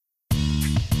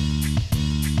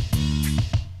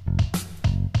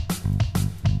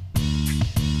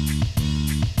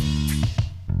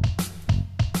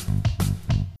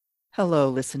Hello,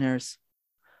 listeners.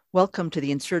 Welcome to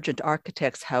the Insurgent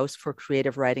Architects House for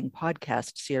Creative Writing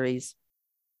podcast series.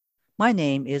 My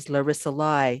name is Larissa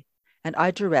Lai, and I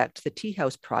direct the Tea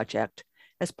House Project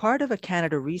as part of a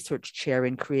Canada Research Chair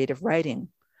in Creative Writing,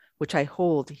 which I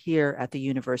hold here at the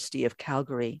University of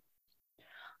Calgary.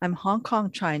 I'm Hong Kong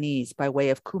Chinese by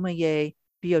way of Kumeyaay,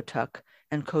 Beothuk,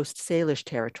 and Coast Salish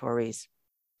territories.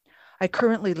 I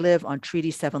currently live on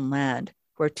Treaty 7 land,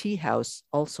 where Tea House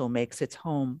also makes its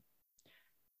home.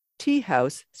 Tea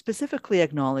House specifically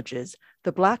acknowledges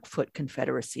the Blackfoot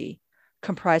Confederacy,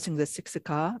 comprising the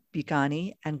Siksika,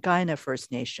 Piikani, and Kainai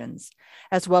First Nations,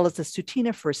 as well as the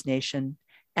Tsuut'ina First Nation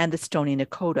and the Stoney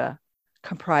Nakoda,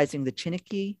 comprising the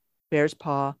Chiniki,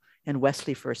 Bearspaw, and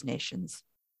Wesley First Nations.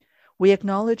 We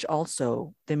acknowledge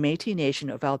also the Métis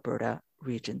Nation of Alberta,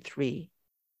 Region 3.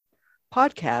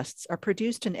 Podcasts are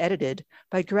produced and edited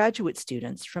by graduate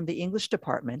students from the English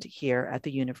department here at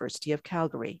the University of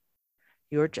Calgary.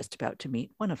 You're just about to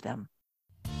meet one of them.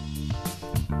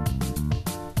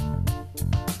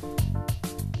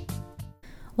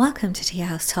 Welcome to Tea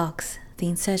House Talks, the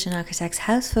Insurgent Architects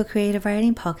House for Creative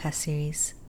Writing podcast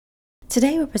series.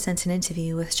 Today we present an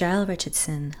interview with Jael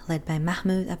Richardson, led by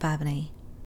Mahmoud Ababneh.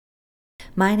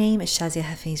 My name is Shazia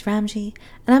Hafiz Ramji,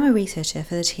 and I'm a researcher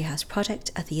for the Tea House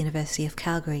project at the University of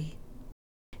Calgary.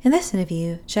 In this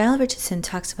interview, Jael Richardson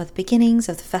talks about the beginnings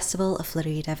of the Festival of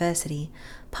Literary Diversity,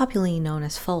 popularly known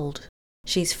as FOLD.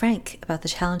 She's frank about the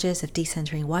challenges of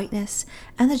decentering whiteness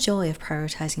and the joy of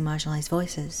prioritizing marginalized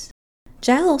voices.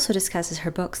 Jael also discusses her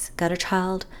books Gutter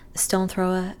Child, The Stone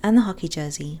Thrower, and The Hockey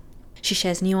Jersey. She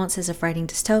shares nuances of writing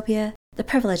dystopia, the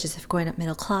privileges of growing up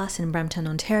middle class in Brampton,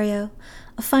 Ontario,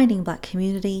 of finding Black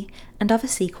community, and of a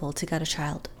sequel to Gutter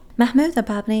Child. Mahmoud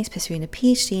Ababneh is pursuing a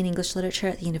PhD in English Literature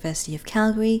at the University of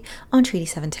Calgary on Treaty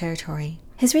 7 territory.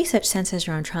 His research centres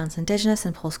around trans-Indigenous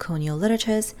and post-colonial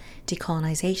literatures,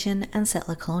 decolonisation, and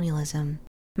settler colonialism.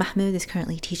 Mahmoud is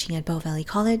currently teaching at Bow Valley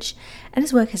College, and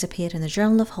his work has appeared in the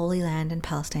Journal of Holy Land and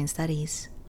Palestine Studies.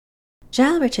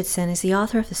 Jael Richardson is the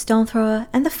author of The Stone Thrower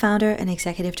and the founder and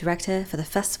executive director for the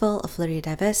Festival of Literary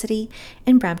Diversity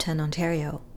in Brampton,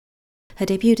 Ontario. Her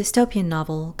debut dystopian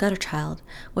novel, Gutter Child,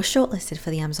 was shortlisted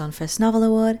for the Amazon First Novel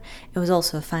Award. It was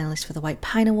also a finalist for the White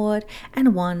Pine Award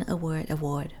and won a Word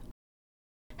Award.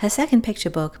 Her second picture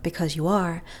book, Because You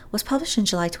Are, was published in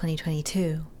July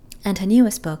 2022, and her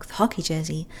newest book, The Hockey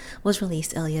Jersey, was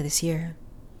released earlier this year.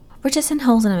 Richardson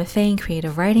holds an MFA in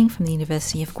Creative Writing from the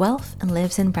University of Guelph and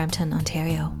lives in Brampton,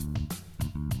 Ontario.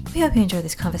 We hope you enjoy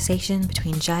this conversation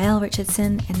between Jael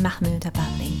Richardson and Mahmoud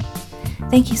Ababneh.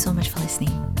 Thank you so much for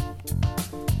listening.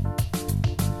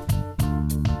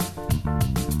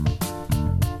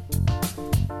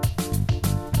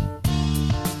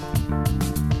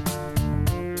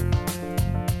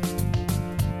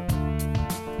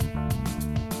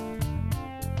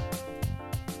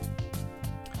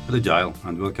 Hello, Jael,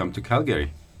 and welcome to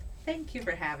Calgary. Thank you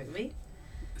for having me.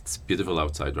 It's beautiful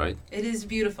outside, right? It is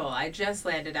beautiful. I just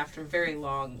landed after a very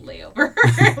long layover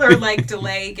or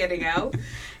delay getting out.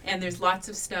 And there's lots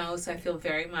of snow, so I feel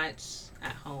very much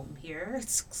at home here.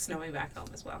 It's snowing back home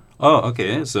as well. Oh,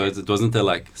 okay. So it wasn't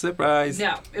a surprise.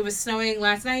 No, it was snowing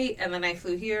last night, and then I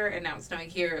flew here, and now it's snowing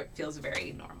here. It feels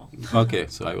very normal. Okay,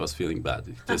 so I was feeling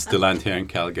bad. Just to land here in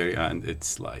Calgary, and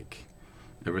it's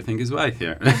everything is white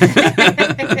here.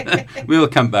 We will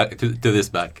come back to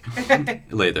this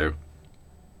later.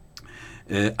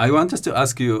 I want us to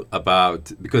ask you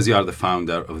about, because you are the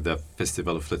founder of the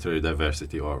Festival of Literary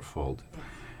Diversity, or FOLD. Yeah.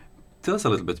 Tell us a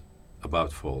little bit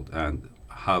about FOLD and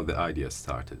how the idea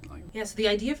started. So the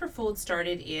idea for FOLD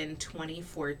started in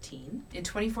 2014. In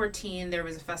 2014, there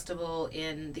was a festival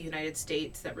in the United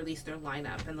States that released their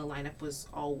lineup, and the lineup was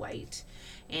all white,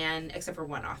 and except for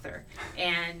one author.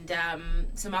 And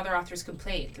some other authors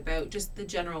complained about just the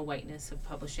general whiteness of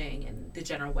publishing and the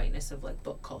general whiteness of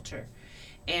book culture.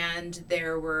 And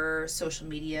there were social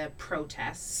media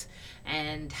protests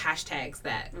and hashtags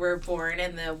that were born,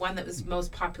 and the one that was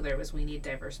most popular was "We Need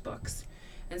Diverse Books."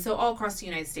 And so all across the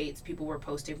United States, people were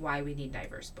posting why we need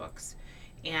diverse books.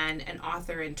 And an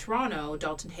author in Toronto,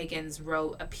 Dalton Higgins,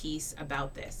 wrote a piece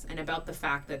about this and about the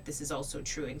fact that this is also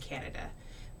true in Canada,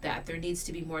 that there needs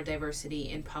to be more diversity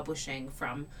in publishing,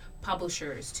 from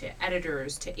publishers to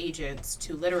editors to agents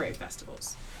to literary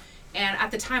festivals. And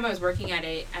at the time I was working at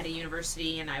a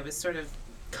university, and I was sort of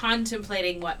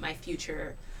contemplating what my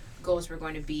future goals were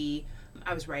going to be.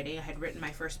 I had written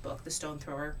my first book, The Stone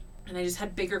Thrower, and I just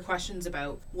had bigger questions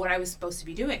about what I was supposed to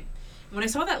be doing. And when I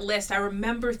saw that list, I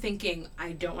remember thinking,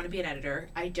 I don't want to be an editor,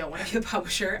 I don't want to be a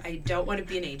publisher, I don't want to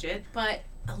be an agent, but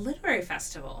a literary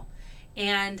festival.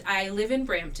 And I live in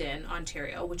Brampton,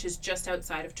 Ontario, which is just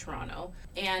outside of Toronto.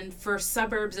 And for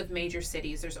suburbs of major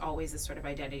cities, there's always this sort of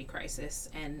identity crisis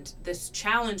and this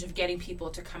challenge of getting people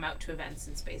to come out to events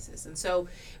and spaces. And so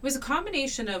it was a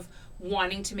combination of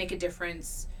wanting to make a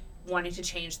difference, wanting to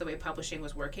change the way publishing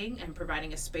was working, and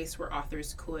providing a space where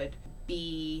authors could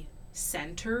be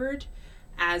centered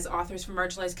as authors from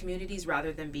marginalized communities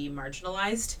rather than be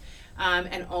marginalized,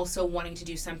 and also wanting to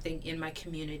do something in my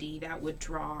community that would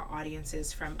draw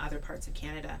audiences from other parts of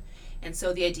Canada. And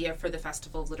so the idea for the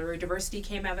Festival of Literary Diversity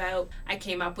came about. I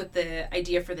came up with the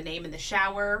idea for the name in the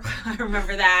shower. I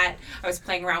remember that. I was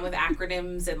playing around with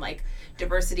acronyms and like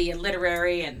diversity and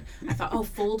literary, and I thought, oh,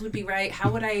 fold would be right.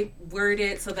 How would I word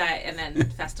it so that, and then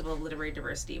Festival of Literary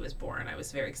Diversity was born. I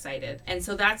was very excited. And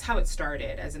so that's how it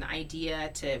started, as an idea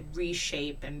to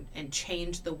reshape and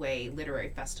change the way literary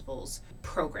festivals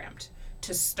programmed,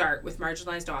 to start with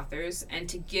marginalized authors and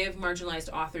to give marginalized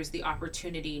authors the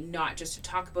opportunity not just to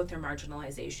talk about their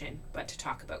marginalization, but to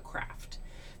talk about craft.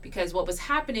 Because what was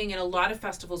happening in a lot of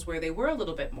festivals where they were a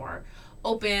little bit more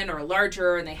open or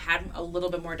larger and they had a little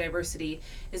bit more diversity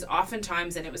is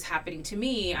oftentimes, and it was happening to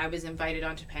me, I was invited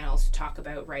onto panels to talk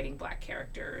about writing Black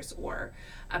characters, or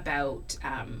about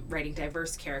writing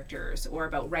diverse characters, or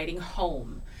about writing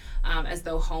home, as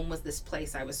though home was this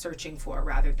place I was searching for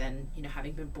rather than,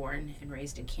 having been born and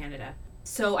raised in Canada.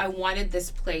 So I wanted this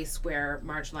place where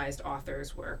marginalized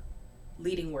authors were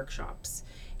leading workshops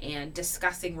and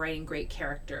discussing writing great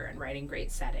character and writing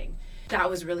great setting. That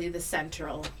was really the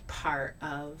central part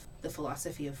of the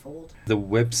philosophy of Fold. The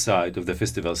website of the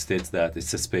festival states that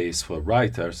it's a space for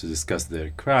writers to discuss their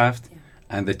craft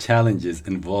and the challenges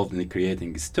involved in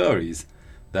creating stories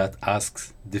that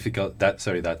ask difficult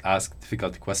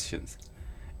questions,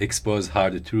 expose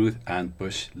harder truth, and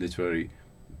push literary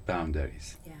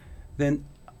boundaries. Yeah. Then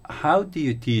how do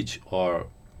you teach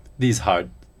these hard,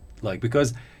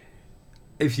 because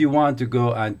if you want to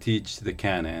go and teach the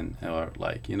canon, or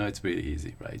it's really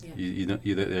easy, right? Yeah.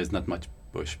 There's not much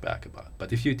pushback about.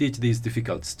 But if you teach these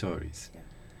difficult stories,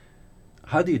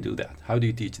 how do you do that? How do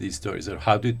you teach these stories, or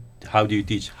how do you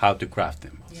teach how to craft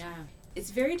them? Yeah. It's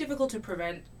very difficult to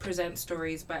present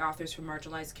stories by authors from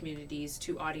marginalized communities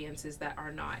to audiences that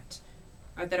are not,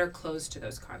 or that are closed to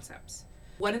those concepts.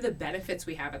 One of the benefits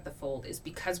we have at the Fold is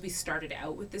because we started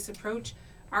out with this approach,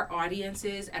 our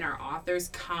audiences and our authors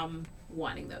come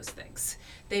wanting those things.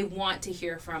 They want to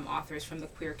hear from authors from the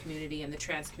queer community and the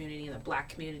trans community and the Black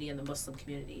community and the Muslim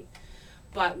community.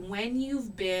 But when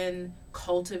you've been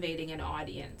cultivating an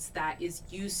audience that is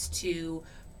used to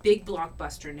big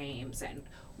blockbuster names and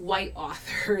white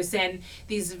authors and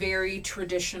these very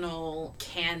traditional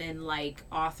canon-like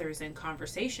authors and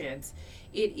conversations,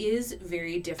 it is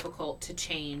very difficult to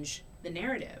change the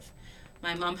narrative.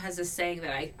 My mom has this saying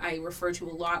that I refer to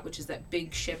a lot, which is that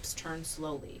big ships turn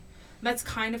slowly. And that's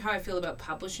kind of how I feel about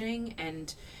publishing,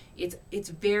 and it's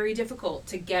very difficult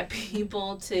to get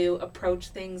people to approach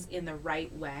things in the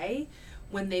right way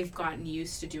when they've gotten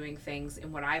used to doing things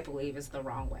in what I believe is the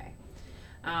wrong way.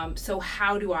 So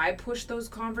how do I push those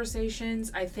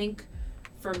conversations? I think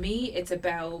for me, it's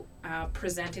about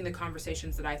presenting the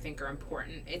conversations that I think are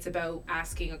important. It's about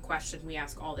asking a question we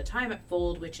ask all the time at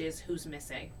Fold, which is, who's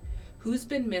missing? Who's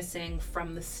been missing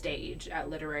from the stage at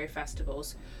literary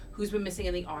festivals? Who's been missing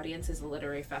in the audiences of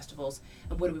literary festivals?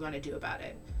 And what do we want to do about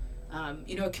it?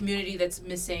 A community that's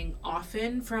missing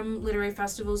often from literary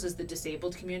festivals is the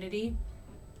disabled community.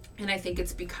 And I think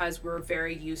it's because we're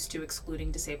very used to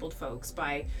excluding disabled folks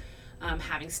by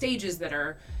having stages that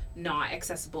are not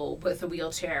accessible with a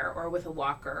wheelchair or with a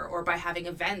walker, or by having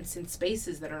events in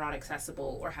spaces that are not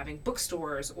accessible, or having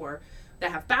bookstores or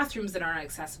that have bathrooms that aren't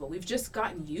accessible. We've just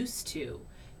gotten used to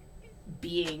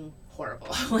being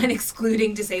horrible and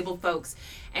excluding disabled folks.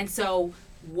 And so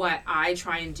what I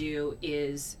try and do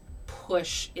is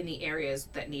push in the areas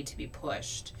that need to be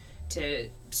pushed, to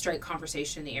strike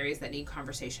conversation in the areas that need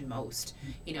conversation most.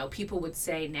 People would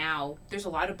say now there's a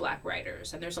lot of Black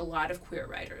writers and there's a lot of queer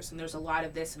writers and there's a lot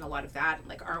of this and a lot of that,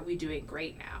 and aren't we doing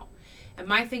great now? And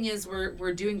my thing is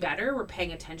we're doing better, we're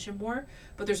paying attention more,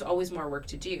 but there's always more work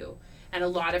to do. And a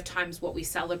lot of times what we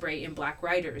celebrate in Black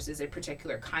writers is a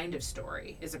particular kind of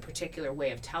story, is a particular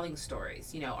way of telling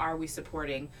stories. Are we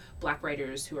supporting Black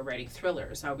writers who are writing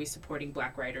thrillers? Are we supporting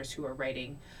Black writers who are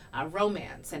writing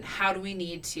romance? And how do we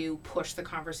need to push the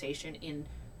conversation in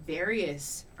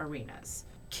various arenas?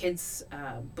 Kids'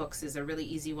 books is a really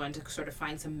easy one to sort of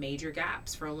find some major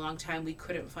gaps. For a long time, we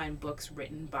couldn't find books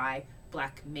written by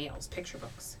Black males, picture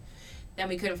books. Then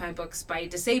we couldn't find books by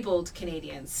disabled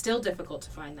Canadians, still difficult to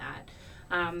find that.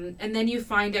 And then you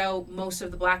find out most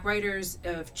of the Black writers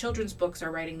of children's books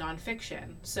are writing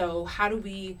nonfiction. So how do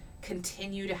we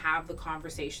continue to have the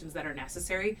conversations that are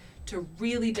necessary to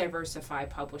really diversify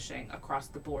publishing across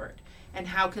the board? And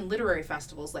how can literary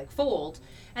festivals like Fold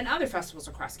and other festivals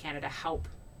across Canada help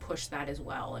push that as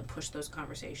well, and push those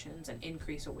conversations and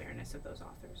increase awareness of those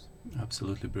authors?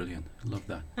 Absolutely brilliant. Love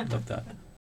that. Love that.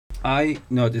 I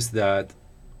noticed that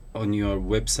on your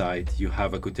website you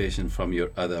have a quotation from your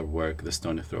other work, The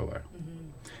Stone Thrower,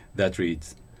 that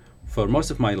reads, "For most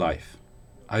of my life,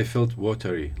 I felt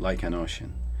watery like an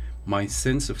ocean, my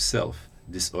sense of self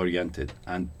disoriented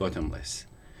and bottomless,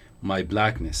 my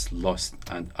blackness lost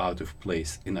and out of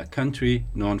place in a country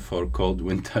known for cold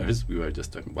winters," we were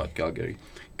just talking about Calgary,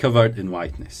 "covered in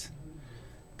whiteness."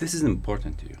 This is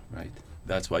important to you, right?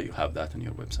 That's why you have that on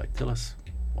your website. Tell us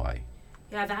why.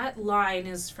 Yeah, that line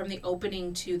is from the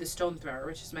opening to The Stone Thrower,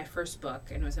 which is my first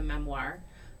book, and was a memoir,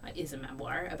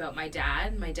 about my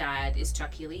dad. My dad is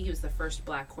Chuck Healy. He was the first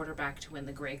Black quarterback to win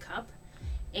the Grey Cup.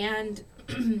 And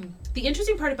the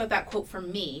interesting part about that quote for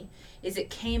me is it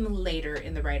came later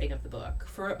in the writing of the book.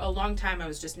 For a long time, I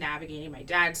was just navigating my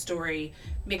dad's story,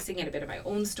 mixing in a bit of my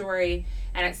own story.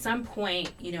 And at some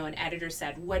point, an editor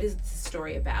said, "What is this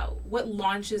story about? What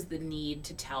launches the need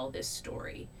to tell this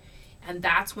story?" And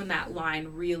that's when that line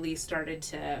really started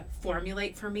to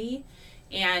formulate for me.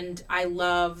 And I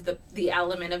love the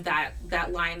element of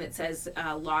that line that says,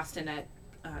 "Lost in a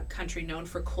country known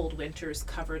for cold winters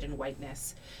covered in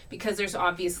whiteness," because there's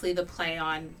obviously the play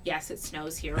on, yes, it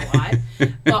snows here a lot,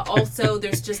 but also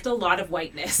there's just a lot of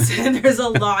whiteness. And there's a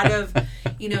lot of,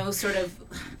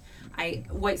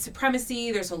 white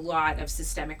supremacy. There's a lot of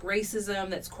systemic racism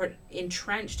that's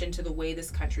entrenched into the way this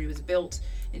country was built,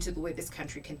 into the way this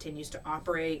country continues to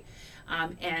operate.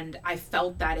 And I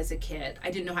felt that as a kid. I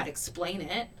didn't know how to explain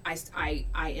it. I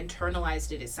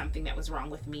internalized it as something that was wrong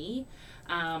with me.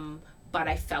 But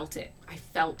I felt it. I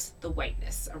felt the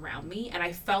whiteness around me, and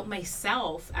I felt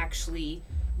myself actually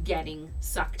getting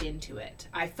sucked into it.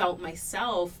 I felt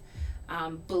myself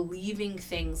believing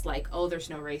things like, "Oh, there's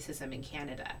no racism in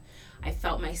Canada." I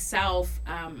felt myself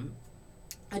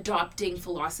adopting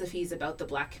philosophies about the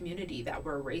Black community that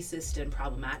were racist and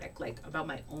problematic, like about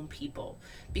my own people,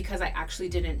 because I actually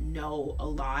didn't know a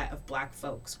lot of Black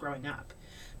folks growing up.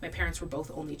 My parents were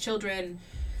both only children.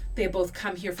 They had both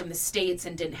come here from the States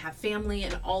and didn't have family,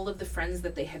 and all of the friends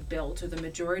that they had built, or the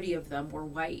majority of them, were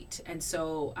white. And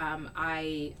so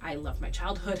I loved my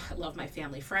childhood, I loved my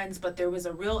family friends, but there was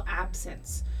a real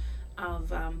absence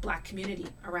of Black community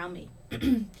around me.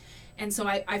 And so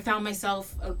I found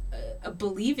myself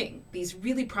believing these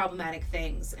really problematic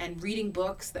things and reading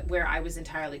books where I was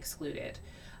entirely excluded.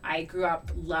 I grew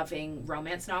up loving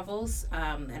romance novels,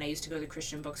 and I used to go to the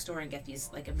Christian bookstore and get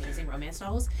these amazing romance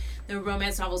novels. The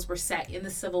romance novels were set in the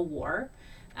Civil War,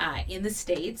 in the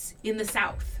States, in the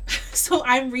South. So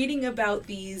I'm reading about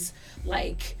these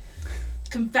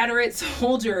Confederate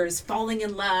soldiers falling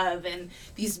in love, and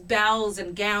these belles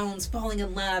and gowns falling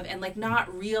in love, and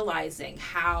not realizing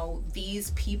how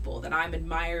these people that I'm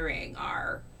admiring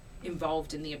are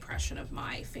involved in the oppression of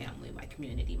my family, my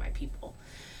community, my people.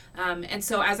 And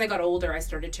so as I got older, I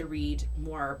started to read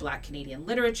more Black Canadian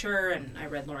literature, and I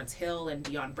read Lawrence Hill and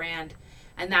Dionne Brand,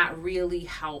 and that really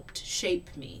helped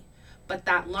shape me. But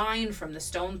that line from The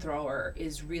Stone Thrower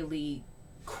is really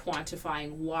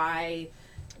quantifying why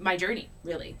my journey,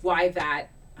 really, why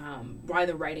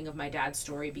the writing of my dad's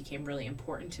story became really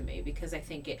important to me, because I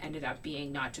think it ended up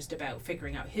being not just about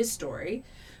figuring out his story,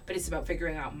 but it's about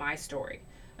figuring out my story,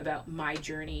 about my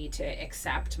journey to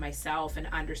accept myself and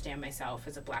understand myself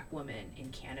as a Black woman in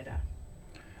Canada.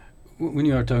 When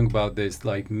you are talking about this,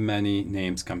 many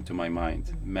names come to my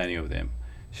mind, many of them.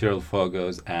 Cheryl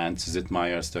Fogos and Suzette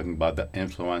Myers talking about the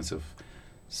influence of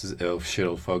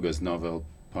Cheryl Fogos' novel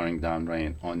Pouring Down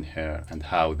Rain on her, and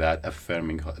how that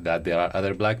affirming that there are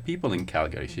other Black people in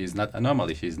Calgary. She is not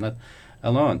anomaly. She is not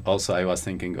alone. Also, I was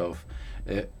thinking of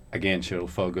again Cheryl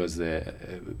Fogos'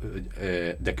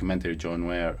 documentary John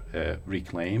Ware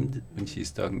Reclaimed, when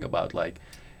she's talking about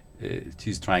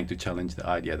she's trying to challenge the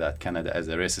idea that Canada is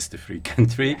a racist-free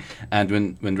country, and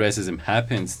when racism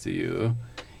happens to you,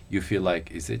 you feel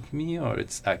like, is it me or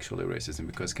it's actually racism,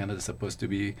 because Canada's supposed to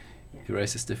be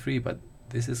racist-free, but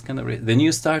this is kind of then you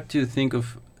start to think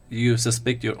of, you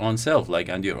suspect your own self,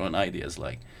 and your own ideas,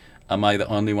 am I the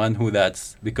only one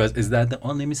because is that the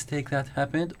only mistake that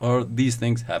happened, or these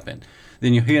things happen?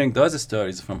 Then you're hearing those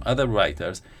stories from other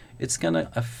writers, it's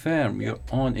gonna affirm your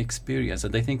own experience.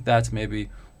 And I think that's maybe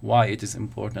why it is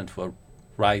important for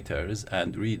writers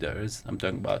and readers, I'm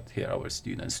talking about here our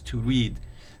students, to read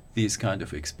these kind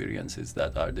of experiences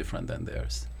that are different than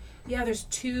theirs. Yeah, there's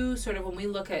two sort of, when we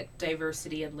look at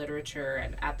diversity in literature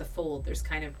and at the Fold, there's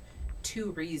kind of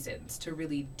two reasons to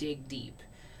really dig deep.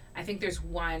 I think there's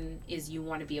one is you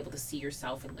want to be able to see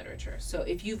yourself in literature. So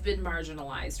if you've been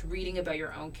marginalized, reading about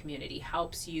your own community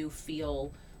helps you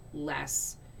feel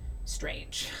less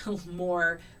strange,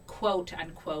 more quote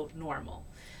unquote normal.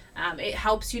 It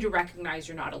helps you to recognize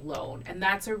you're not alone. And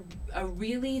that's a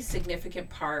really significant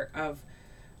part of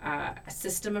a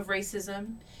system of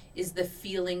racism, is the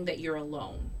feeling that you're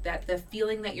alone. That the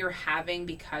feeling that you're having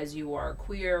because you are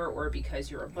queer or because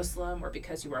you're a Muslim or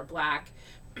because you are Black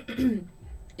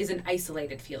is an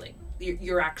isolated feeling.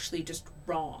 You're actually just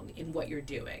wrong in what you're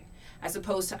doing, as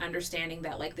opposed to understanding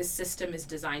that like this system is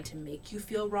designed to make you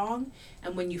feel wrong.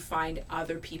 And when you find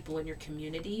other people in your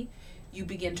community, you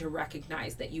begin to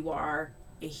recognize that you are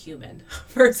a human,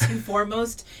 first and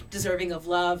foremost, deserving of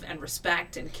love and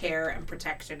respect and care and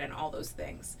protection and all those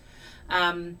things.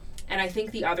 And I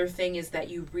think the other thing is that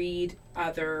you read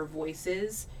other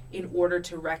voices in order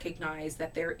to recognize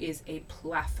that there is a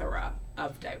plethora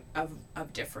of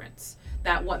difference.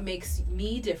 That what makes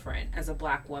me different as a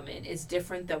Black woman is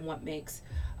different than what makes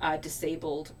a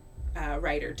disabled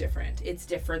writer different. It's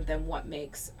different than what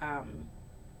makes,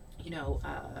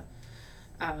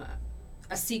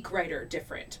 a Sikh writer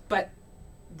different. But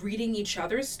reading each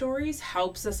other's stories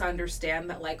helps us understand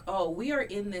that, like, oh, we are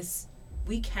in this,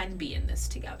 we can be in this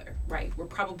together, right? We're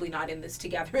probably not in this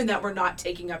together, and that we're not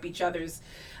taking up each other's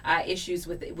issues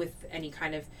with any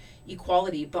kind of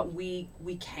equality, but we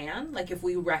can, like, if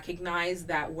we recognize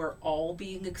that we're all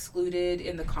being excluded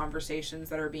in the conversations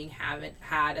that are being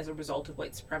had as a result of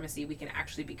white supremacy, we can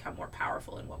actually become more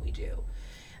powerful in what we do.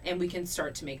 And we can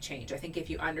start to make change. I think if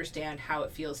you understand how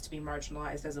it feels to be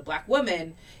marginalized as a Black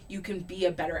woman, you can be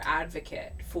a better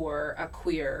advocate for a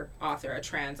queer author, a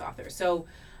trans author. So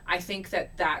I think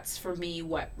that that's, for me,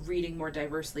 what reading more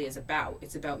diversely is about.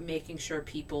 It's about making sure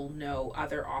people know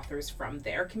other authors from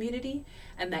their community,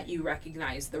 and that you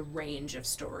recognize the range of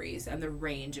stories and the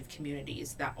range of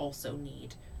communities that also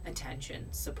need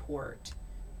attention, support,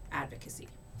 advocacy.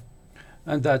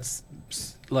 And that's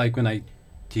like when I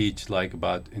teach like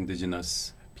about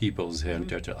indigenous peoples here in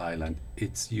Turtle Island,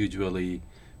 it's usually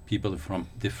people from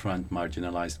different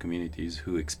marginalized communities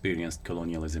who experienced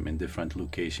colonialism in different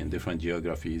locations, different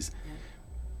geographies. Yeah.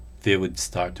 They would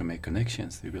start to make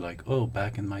connections. They'd be like, oh,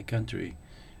 back in my country,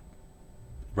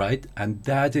 right? And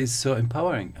that is so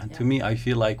empowering. And to me, I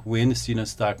feel like when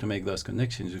students start to make those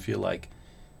connections, you feel like,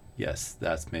 yes,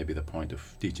 that's maybe the point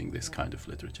of teaching this kind of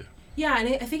literature. Yeah, and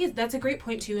I think that's a great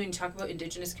point too. When you talk about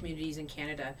Indigenous communities in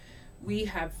Canada, we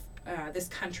have this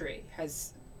country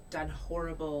has done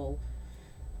horrible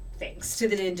things to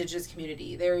the Indigenous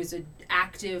community. There is an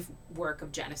active work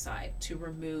of genocide to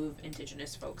remove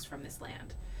Indigenous folks from this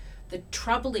land. The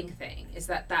troubling thing is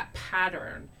that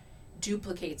pattern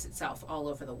duplicates itself all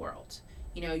over the world.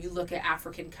 You know, you look at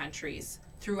African countries,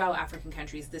 throughout African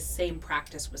countries, the same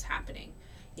practice was happening.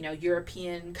 You know,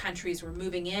 European countries were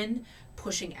moving in,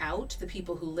 pushing out the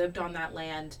people who lived on that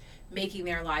land, making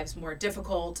their lives more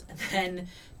difficult, and then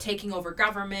taking over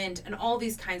government, and all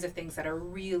these kinds of things that are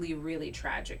really, really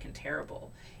tragic and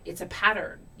terrible. It's a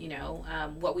pattern, you know.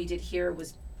 What we did here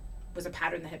was a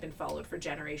pattern that had been followed for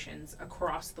generations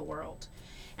across the world.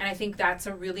 And I think that's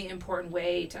a really important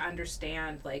way to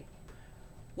understand, like,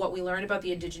 what we learn about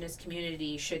the Indigenous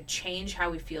community should change how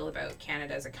we feel about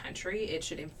Canada as a country. It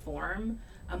should inform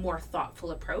a more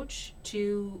thoughtful approach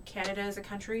to Canada as a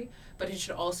country, but it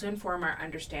should also inform our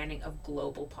understanding of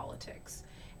global politics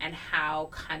and how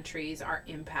countries are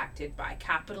impacted by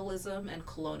capitalism and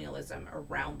colonialism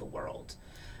around the world.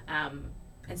 And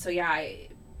so, yeah,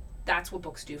 that's what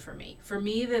books do for me. For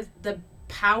me, the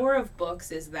power of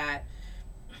books is that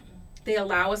they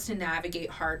allow us to navigate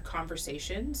hard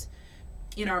conversations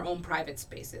in our own private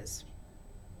spaces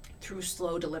through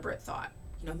slow, deliberate thought.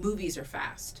 You know, movies are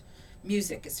fast.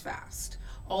 Music is fast.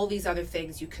 All these other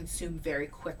things you consume very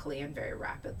quickly and very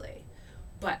rapidly.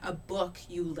 But a book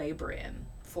you labor in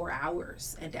for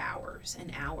hours and hours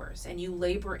and hours, and you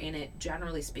labor in it,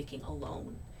 generally speaking,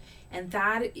 alone. And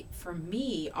that, for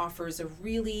me, offers a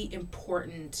really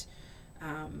important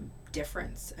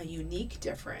difference, a unique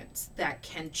difference that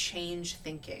can change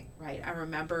thinking, right? I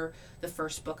remember the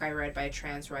first book I read by a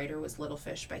trans writer was Little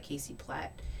Fish by Casey Plett.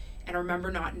 And I remember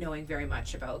not knowing very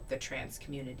much about the trans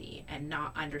community and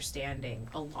not understanding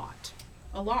a lot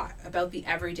about the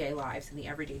everyday lives and the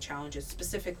everyday challenges,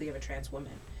 specifically of a trans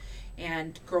woman.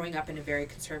 And growing up in a very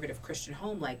conservative Christian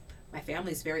home, like, my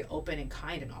family's very open and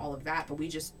kind and all of that, but we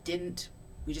just didn't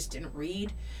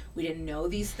read. We didn't know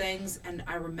these things. And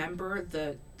I remember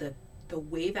the the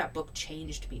way that book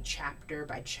changed me chapter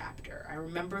by chapter. I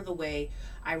remember the way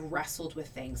I wrestled with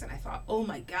things and I thought, oh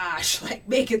my gosh, like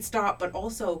make it stop, but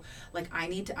also like I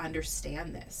need to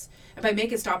understand this. And by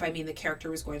make it stop, I mean the character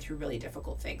was going through really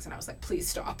difficult things and I was like, please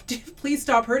stop, please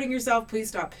stop hurting yourself, please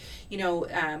stop,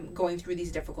 going through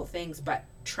these difficult things. But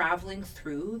traveling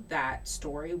through that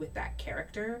story with that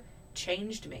character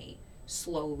changed me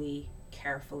slowly,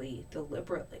 carefully,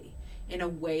 deliberately, in a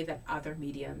way that other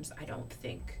mediums I don't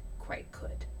think quite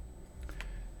could.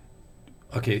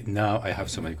 Okay, now I have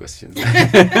so many questions.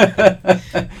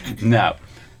 Now,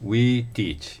 we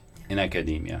teach in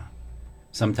academia.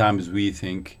 Sometimes we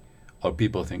think, or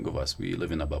people think of us, we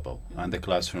live in a bubble, and the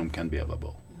classroom can be a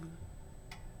bubble.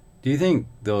 Do you think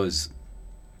those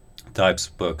types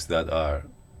of books that are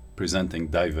presenting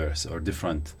diverse or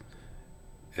different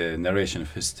narration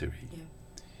of history,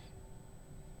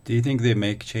 do you think they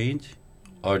make change?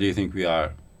 Or do you think we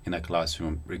are in a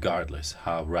classroom, regardless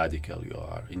how radical you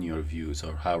are in your views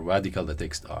or how radical the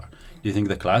texts are? Do you think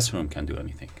the classroom can do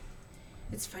anything?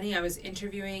 It's funny, I was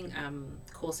interviewing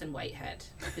Colson Whitehead,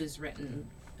 who's written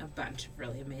a bunch of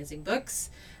really amazing books.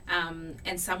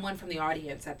 And someone from the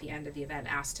audience at the end of the event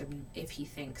asked him if he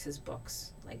thinks his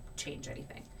books like change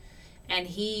anything. And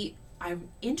I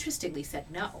interestingly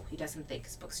said no, he doesn't think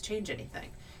his books change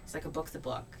anything. It's like a book's a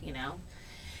book,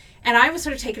 And I was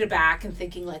sort of taken aback and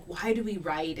thinking, like, why do we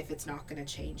write if it's not going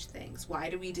to change things? Why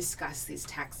do we discuss these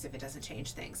texts if it doesn't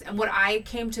change things? And what I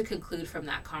came to conclude from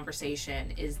that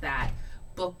conversation is that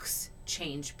books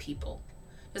change people.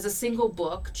 Does a single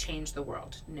book change the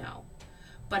world? No.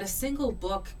 But a single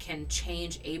book can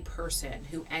change a person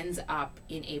who ends up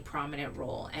in a prominent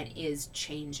role and is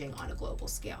changing on a global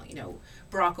scale.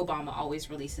 Barack Obama always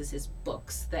releases his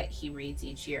books that he reads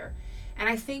each year. And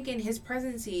I think in his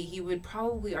presidency, he would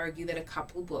probably argue that a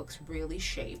couple of books really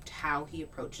shaped how he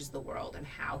approaches the world and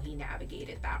how he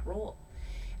navigated that role.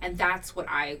 And that's what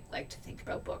I like to think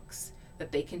about books,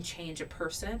 that they can change a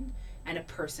person and a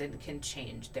person can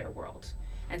change their world.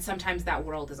 And sometimes that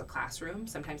world is a classroom.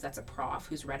 Sometimes that's a prof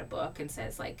who's read a book and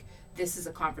says, like, this is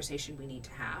a conversation we need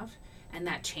to have. And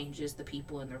that changes the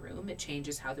people in the room. It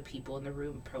changes how the people in the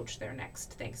room approach their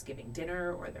next Thanksgiving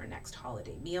dinner or their next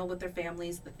holiday meal with their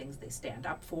families, the things they stand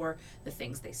up for, the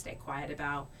things they stay quiet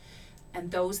about.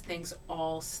 And those things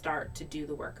all start to do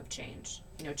the work of change.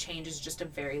 Change is just a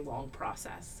very long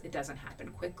process. It doesn't happen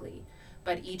quickly.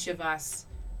 But each of us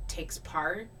takes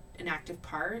an active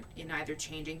part in either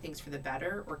changing things for the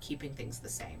better or keeping things the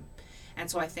same.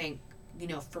 And so I think,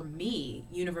 for me,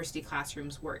 university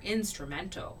classrooms were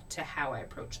instrumental to how I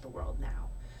approach the world now.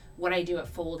 What I do at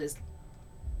Fold is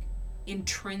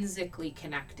intrinsically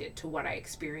connected to what I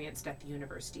experienced at the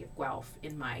University of Guelph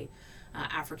in my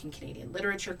African Canadian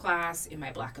literature class, in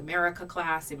my Black America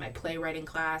class, in my playwriting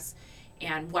class.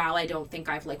 And while I don't think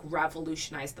I've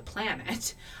revolutionized the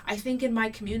planet, I think in my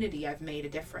community I've made a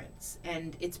difference.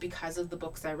 And it's because of the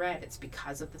books I read. It's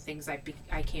because of the things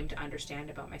I came to understand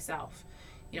about myself.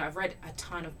 I've read a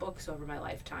ton of books over my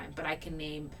lifetime, but I can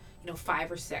name,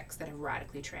 5 or 6 that have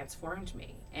radically transformed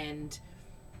me. And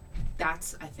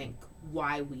that's, I think,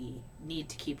 why we need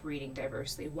to keep reading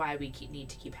diversely, why we need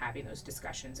to keep having those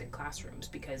discussions in classrooms,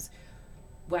 because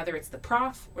whether it's the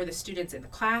prof or the students in the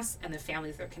class and the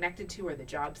families they're connected to or the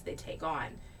jobs they take on,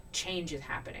 change is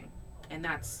happening. And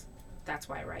that's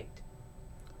why I write.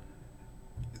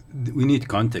 We need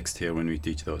context here when we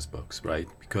teach those books, right?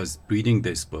 Because reading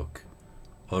this book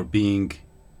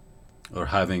or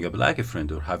having a Black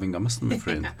friend or having a Muslim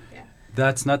friend, Yeah.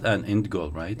 That's not an end goal,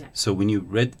 right? Yeah. So when you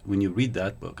read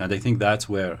that book, and I think that's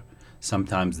where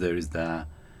sometimes there is the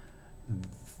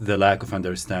lack of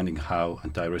understanding how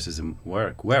anti-racism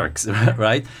works,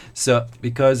 right? So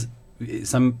because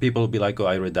some people will be like, oh,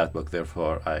 I read that book,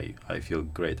 therefore I feel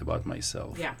great about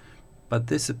myself. Yeah. But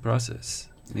this process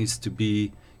needs to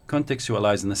be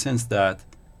contextualized in the sense that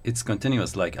it's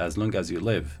continuous, like as long as you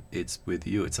live, it's with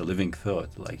you. It's a living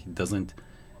thought. Like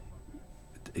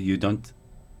you don't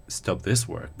stop this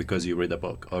work because you read a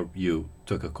book or you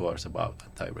took a course about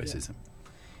anti-racism.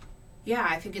 Yeah,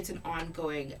 I think it's an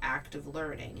ongoing act of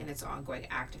learning and it's an ongoing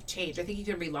act of change. I think you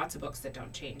can read lots of books that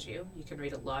don't change you. You can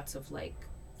read lots of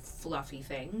fluffy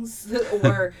things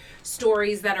or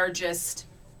stories that are just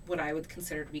what I would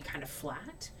consider to be kind of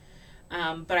flat.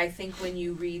 But I think when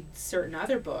you read certain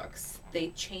other books, they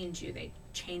change you. They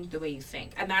change the way you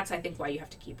think. And that's, I think, why you have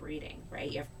to keep reading,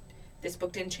 right? This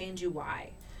book didn't change you,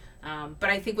 why? But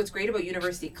I think what's great about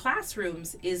university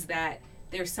classrooms is that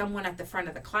there's someone at the front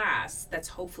of the class that's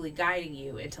hopefully guiding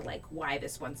you into why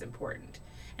this one's important.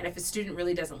 And if a student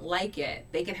really doesn't like it,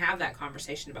 they can have that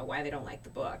conversation about why they don't like the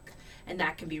book. And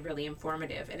that can be really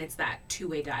informative. And it's that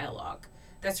two-way dialogue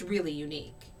that's really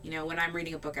unique. You know, when I'm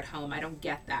reading a book at home, I don't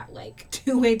get that like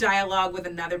two-way dialogue with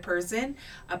another person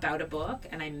about a book,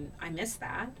 and I miss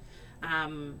that.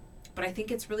 But I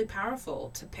think it's really powerful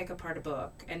to pick apart a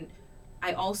book. And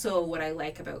I also, what I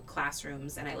like about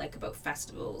classrooms and I like about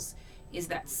festivals is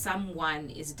that someone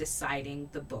is deciding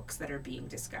the books that are being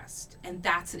discussed. And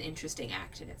that's an interesting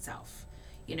act in itself.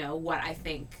 You know, what I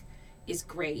think is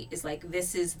great is like,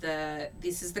 this is the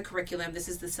curriculum, this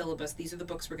is the syllabus, these are the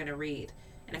books we're going to read.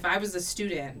 And if I was a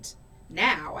student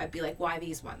now, I'd be like, why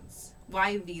these ones?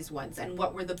 Why these ones? And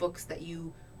what were the books that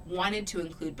you wanted to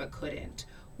include but couldn't,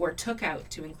 or took out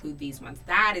to include these ones?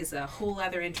 That is a whole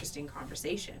other interesting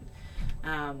conversation.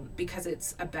 Because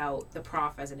it's about the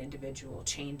prof as an individual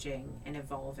changing and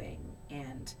evolving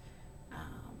and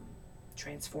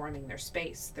transforming their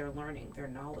space, their learning, their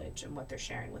knowledge, and what they're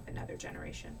sharing with another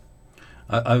generation.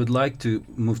 I would like to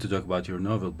move to talk about your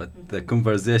novel, but the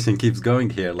conversation keeps going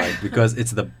here, like, because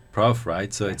it's the prof,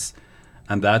 right? So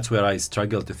and that's where I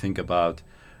struggle to think about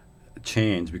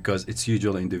change, because it's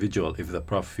usually individual if the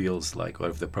prof feels like, or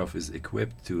if the prof is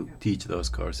equipped to teach those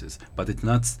courses, but it's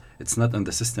not on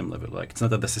the system level, like it's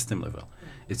not at the system level.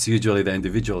 It's usually the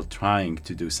individual trying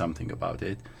to do something about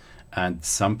it, and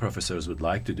some professors would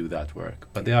like to do that work,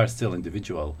 but they are still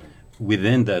individual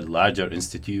within the larger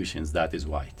institutions that is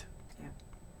white.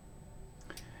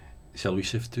 Shall we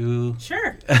shift to?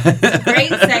 Sure. It's a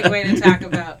great segue to talk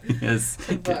about Yes.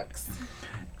 the books.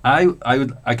 I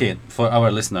would, again, for our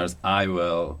listeners, I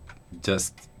will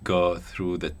just go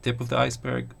through the tip of the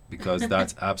iceberg, because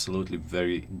that's absolutely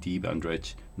very deep and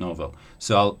rich novel.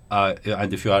 So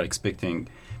and if you are expecting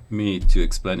me to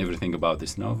explain everything about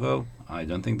this novel, I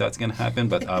don't think that's going to happen,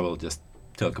 but I will just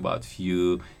talk about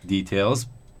few details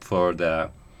for the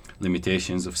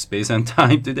limitations of space and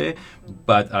time today.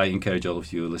 But I encourage all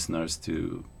of you listeners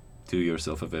to do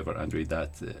yourself a favor and read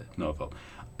that novel.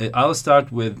 I'll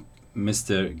start with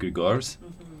Mr. Grigors.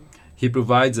 He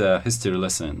provides a history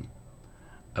lesson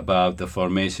about the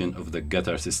formation of the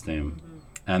gutter system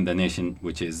and the nation,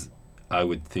 which is, I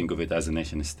would think of it as a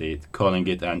nation state, calling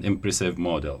it an impressive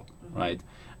model, right?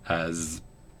 As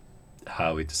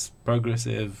how it's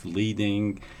progressive,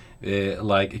 leading,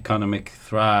 like economic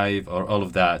thrive, or all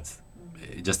of that,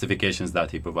 justifications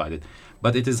that he provided.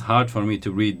 But it is hard for me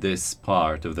to read this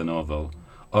part of the novel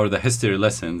or the history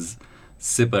lessons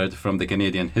separate from the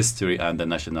Canadian history and the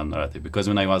national narrative, because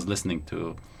when I was listening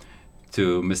to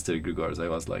Mr. Grigors, I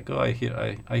was like, oh, I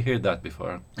hear that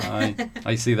before.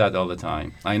 I see that all the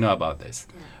time. I know about this.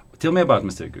 Tell me about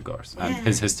Mr. Grigors and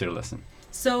his history lesson.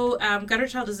 So, Gutter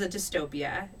Child is a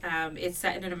dystopia. It's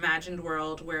set in an imagined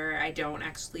world where I don't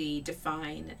actually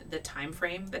define the time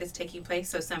frame that it's taking place.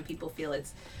 So some people feel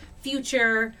it's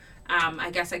future.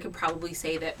 I guess I could probably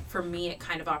say that for me, it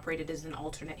kind of operated as an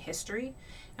alternate history.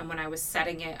 And when I was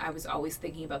setting it, I was always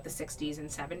thinking about the 60s and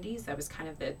 70s. That was kind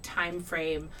of the time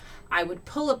frame I would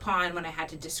pull upon when I had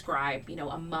to describe,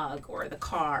 a mug or the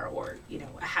car or,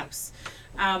 a house.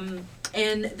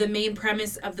 And the main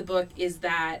premise of the book is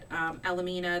that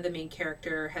Elamina, the main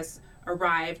character, has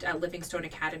arrived at Livingstone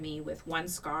Academy with one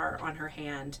scar on her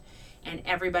hand, and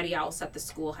everybody else at the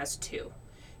school has two.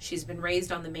 She's been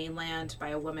raised on the mainland by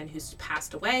a woman who's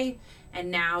passed away, and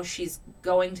now she's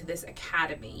going to this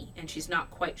academy, and she's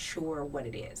not quite sure what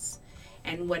it is.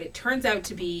 And what it turns out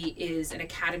to be is an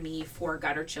academy for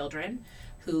gutter children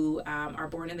who are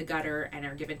born in the gutter and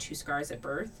are given two scars at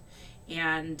birth.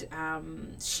 And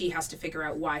she has to figure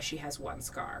out why she has one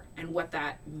scar and what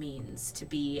that means to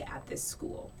be at this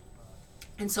school.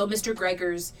 And so Mr.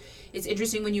 Grigors, it's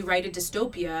interesting when you write a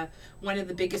dystopia, one of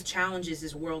the biggest challenges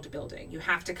is world building. You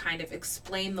have to kind of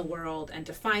explain the world and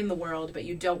define the world, but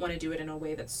you don't want to do it in a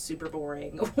way that's super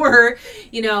boring or,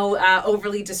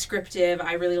 overly descriptive.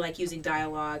 I really like using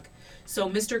dialogue. So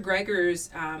Mr. Grigors,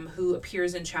 who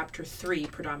appears in chapter 3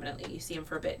 predominantly, you see him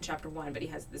for a bit in chapter 1, but he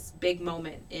has this big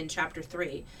moment in chapter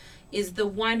 3, is the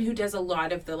one who does a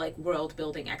lot of the world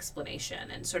building explanation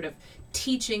and sort of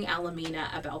teaching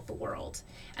Elamina about the world.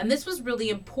 And this was really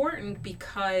important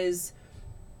because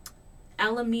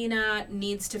Elamina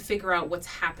needs to figure out what's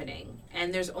happening.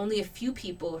 And there's only a few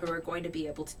people who are going to be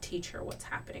able to teach her what's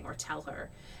happening or tell her.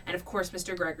 And of course,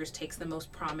 Mr. Grigors takes the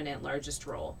most prominent, largest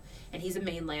role. And he's a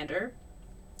mainlander.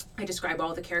 I describe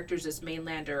all the characters as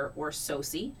mainlander or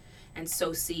Soci. And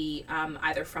Soci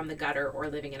either from the gutter or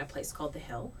living in a place called the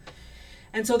Hill.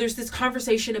 And so there's this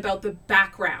conversation about the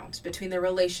background between the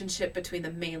relationship between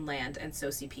the mainland and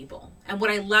Soci people. And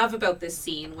what I love about this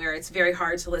scene, where it's very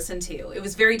hard to listen to, it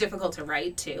was very difficult to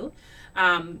write too,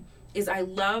 is I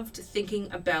loved thinking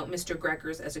about Mr.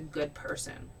 Gregors as a good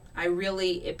person.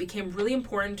 It became really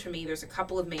important to me. There's a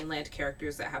couple of mainland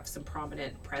characters that have some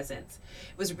prominent presence.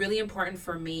 It was really important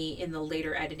for me in the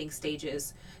later editing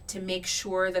stages to make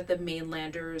sure that the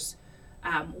mainlanders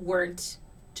weren't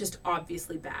just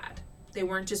obviously bad. They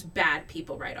weren't just bad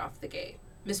people right off the gate.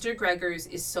 Mr. Gregors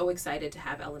is so excited to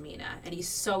have Elamina, and he's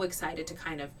so excited to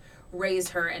kind of raise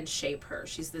her and shape her.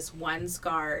 She's this one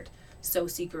scarred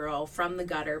Sosi girl from the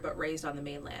gutter but raised on the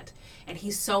mainland, and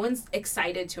he's so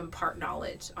excited to impart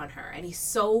knowledge on her, and he's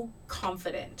so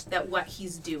confident that what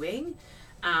he's doing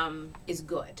is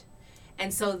good.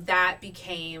 And so that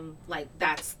became like,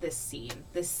 that's this scene.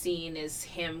 This scene is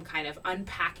him kind of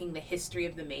unpacking the history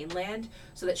of the mainland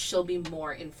so that she'll be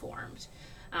more informed.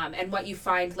 And what you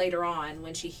find later on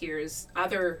when she hears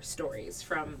other stories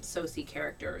from Sosi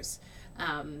characters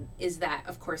is that,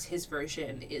 of course, his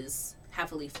version is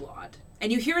heavily flawed.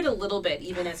 And you hear it a little bit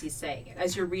even as he's saying it.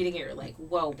 As you're reading it, you're like,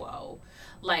 whoa.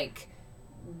 Like,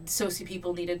 Sosi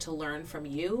people needed to learn from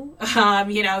you.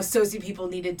 Sosi people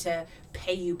needed to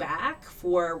pay you back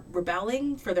for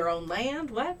rebelling for their own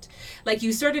land. What? Like,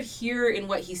 you sort of hear in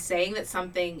what he's saying that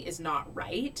something is not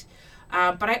right.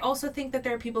 But I also think that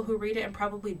there are people who read it and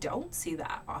probably don't see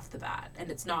that off the bat. And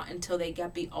it's not until they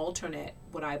get the alternate,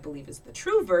 what I believe is the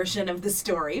true version of the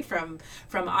story from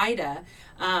Ida,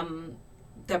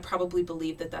 that probably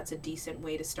believe that that's a decent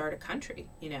way to start a country,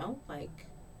 like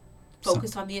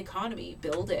focus on the economy,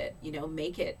 build it,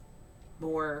 make it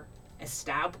more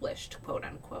established, quote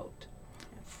unquote.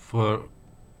 For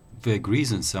vague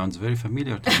reasons, sounds very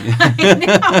familiar to me. I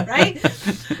know, right?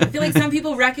 I feel like some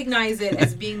people recognize it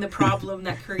as being the problem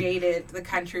that created the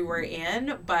country we're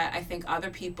in, but I think other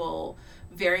people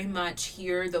very much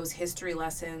hear those history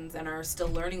lessons and are still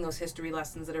learning those history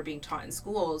lessons that are being taught in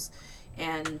schools,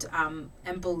 and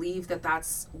believe that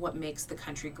that's what makes the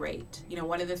country great.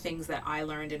 One of the things that I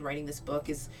learned in writing this book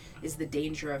is the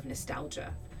danger of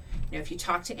nostalgia. If you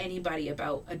talk to anybody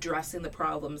about addressing the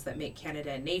problems that make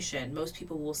Canada a nation, most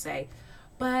people will say,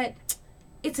 but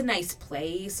it's a nice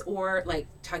place, or like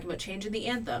talking about changing the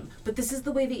anthem, but this is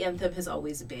the way the anthem has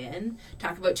always been.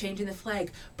 Talk about changing the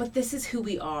flag, but this is who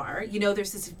we are.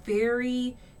 There's this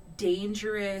very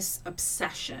dangerous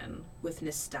obsession with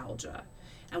nostalgia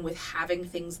and with having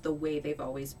things the way they've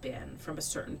always been from a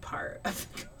certain part of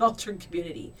the culture and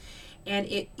community. And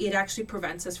it actually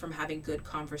prevents us from having good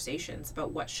conversations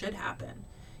about what should happen.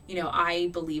 I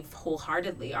believe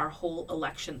wholeheartedly our whole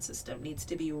election system needs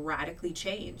to be radically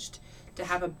changed to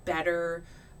have a better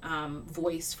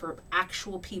voice for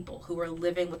actual people who are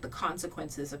living with the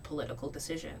consequences of political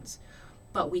decisions.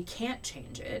 But we can't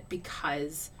change it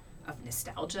because of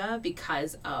nostalgia,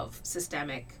 because of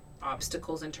systemic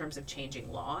obstacles in terms of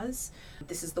changing laws.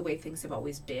 This is the way things have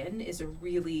always been is a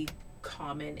really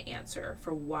common answer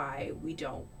for why we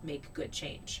don't make good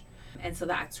change. And so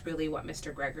that's really what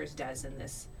Mr. Gregors does in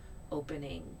this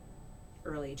opening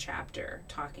early chapter,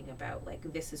 talking about like,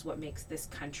 this is what makes this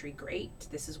country great.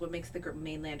 This is what makes the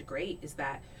mainland great, is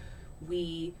that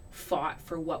we fought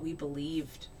for what we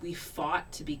believed. We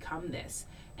fought to become this.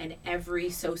 And every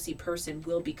Sosi person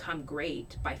will become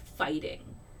great by fighting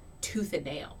tooth and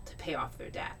nail to pay off their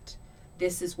debt.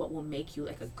 This is what will make you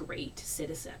like a great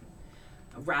citizen,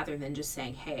 rather than just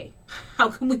saying, hey, how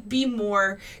can we be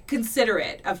more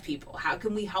considerate of people? How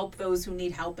can we help those who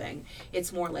need helping?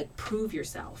 It's more like, prove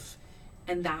yourself.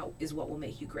 And that is what will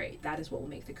make you great. That is what will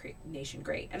make the nation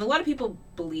great. And a lot of people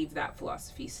believe that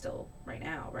philosophy still right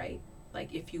now, right?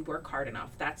 Like, if you work hard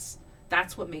enough, that's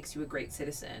what makes you a great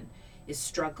citizen, is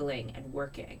struggling and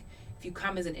working. If you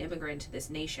come as an immigrant to this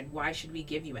nation, why should we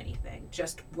give you anything?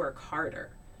 Just work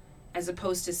harder. As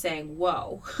opposed to saying,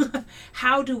 whoa,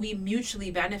 how do we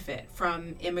mutually benefit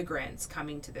from immigrants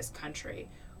coming to this country?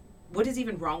 What is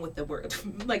even wrong with the word?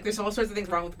 Like, there's all sorts of things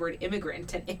wrong with the word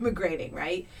immigrant and immigrating,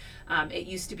 right? It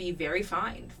used to be very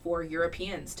fine for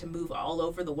Europeans to move all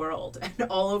over the world and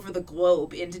all over the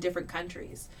globe into different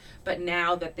countries. But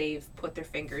now that they've put their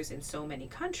fingers in so many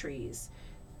countries,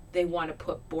 they want to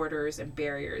put borders and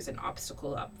barriers and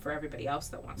obstacle up for everybody else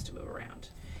that wants to move around.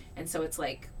 And so it's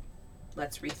like,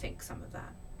 let's rethink some of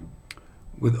that.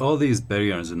 With all these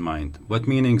barriers in mind, what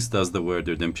meanings does the word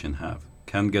redemption have?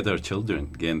 Can Gadar children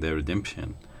gain their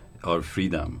redemption or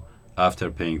freedom after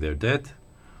paying their debt?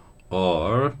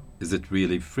 Or is it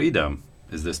really freedom?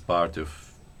 Is this part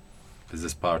of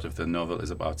the novel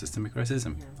is about systemic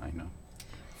racism? Yeah. I know.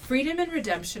 Freedom and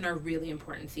redemption are really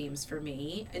important themes for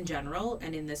me in general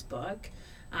and in this book.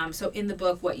 So in the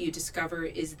book, what you discover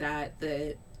is that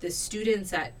the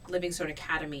students at Livingstone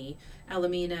Academy,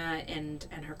 Elamina and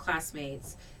her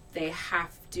classmates, they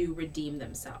have to redeem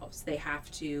themselves. They have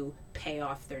to pay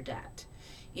off their debt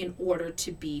in order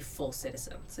to be full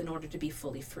citizens, in order to be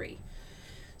fully free.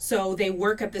 So they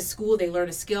work at this school, they learn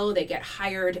a skill, they get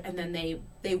hired, and then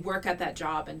they work at that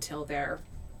job until they're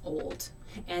old.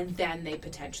 And then they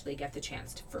potentially get the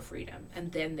chance for freedom.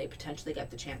 And then they potentially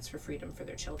get the chance for freedom for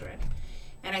their children.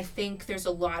 And I think there's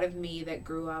a lot of me that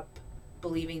grew up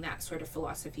believing that sort of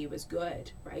philosophy was good,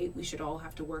 right? We should all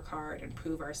have to work hard and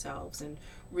prove ourselves and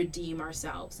redeem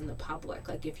ourselves in the public.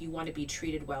 Like, if you want to be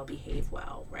treated well, behave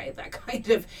well, right? That kind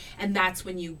of, and that's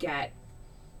when you get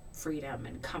freedom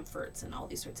and comforts and all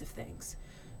these sorts of things.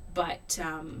 But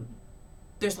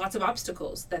there's lots of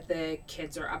obstacles that the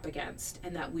kids are up against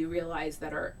and that we realize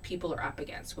that our people are up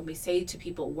against. When we say to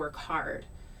people, work hard,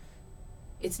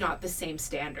 it's not the same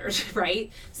standard,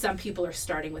 right? Some people are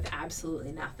starting with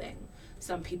absolutely nothing.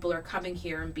 Some people are coming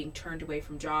here and being turned away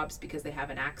from jobs because they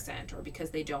have an accent or because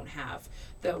they don't have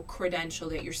the credential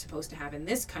that you're supposed to have in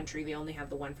this country. They only have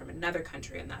the one from another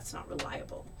country, and that's not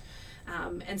reliable.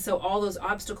 And so all those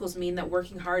obstacles mean that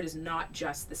working hard is not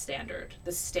just the standard.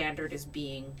 The standard is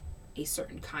being a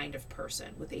certain kind of person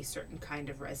with a certain kind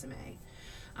of resume.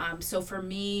 So for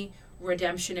me,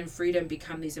 redemption and freedom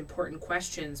become these important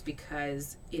questions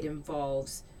because it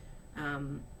involves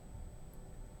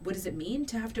what does it mean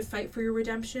to have to fight for your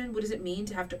redemption? What does it mean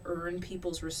to have to earn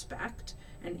people's respect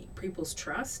and people's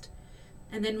trust?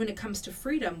 And then when it comes to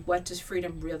freedom, what does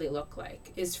freedom really look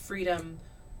like? Is freedom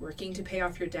working to pay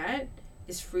off your debt?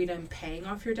 Is freedom paying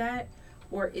off your debt?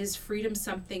 Or is freedom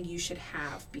something you should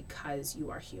have because you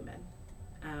are human?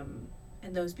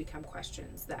 And those become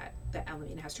questions that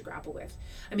Elamina has to grapple with.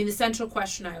 I mean, the central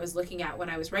question I was looking at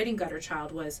when I was writing Gutter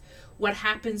Child was, what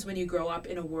happens when you grow up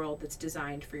in a world that's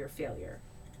designed for your failure?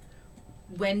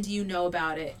 When do you know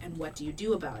about it, and what do you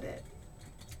do about it?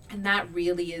 And that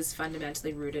really is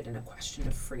fundamentally rooted in a question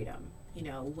of freedom. You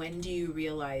know, when do you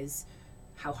realize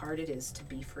how hard it is to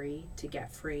be free, to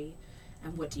get free,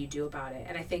 and what do you do about it?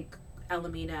 And I think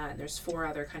Elamina, and there's 4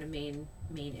 other kind of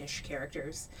main-ish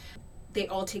characters, they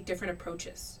all take different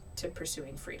approaches to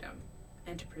pursuing freedom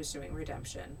and to pursuing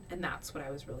redemption. And that's what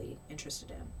I was really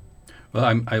interested in.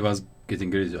 Well, I was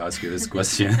getting ready to ask you this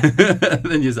question.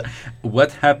 Then you said,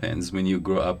 what happens when you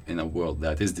grow up in a world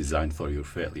that is designed for your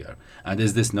failure? And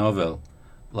is this novel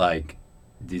like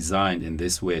designed in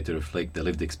this way to reflect the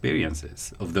lived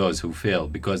experiences of those who fail?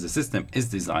 Because the system is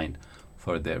designed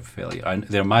for their failure. And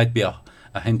there might be a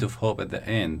hint of hope at the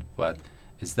end, but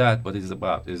is that what it is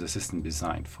about? Is the system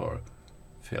designed for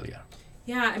failure?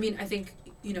 Yeah, I mean, I think,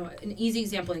 you know, an easy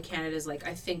example in Canada is, like,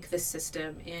 I think the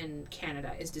system in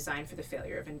Canada is designed for the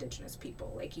failure of Indigenous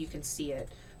people. Like, you can see it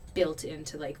built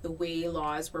into, like, the way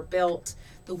laws were built,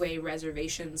 the way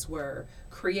reservations were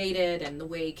created, and the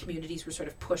way communities were sort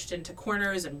of pushed into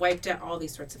corners and wiped out, all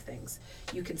these sorts of things.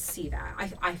 You can see that.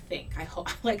 I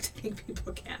like to think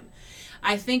people can.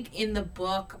 I think in the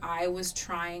book, I was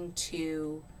trying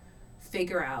to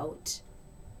figure out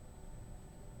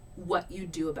what you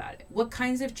do about it. What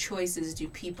kinds of choices do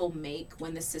people make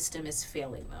when the system is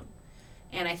failing them?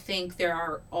 And I think there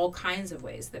are all kinds of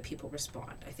ways that people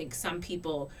respond. I think some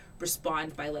people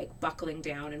respond by, like, buckling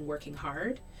down and working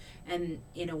hard, and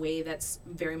in a way that's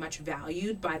very much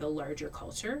valued by the larger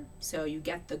culture. So you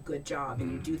get the good job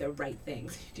and you do the right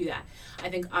things. You do that. I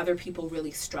think other people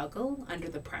really struggle under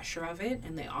the pressure of it,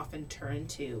 and they often turn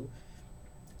to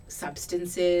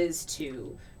substances,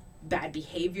 to bad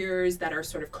behaviors that are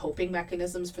sort of coping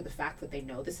mechanisms for the fact that they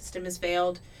know the system has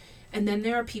failed. And then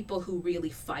there are people who really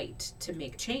fight to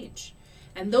make change.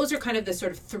 And those are kind of the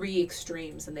sort of 3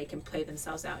 extremes, and they can play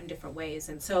themselves out in different ways.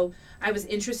 And so I was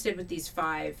interested with these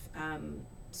 5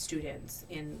 students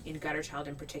in Gutter Child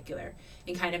in particular,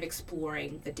 in kind of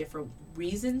exploring the different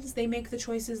reasons they make the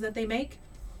choices that they make,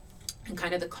 and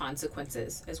kind of the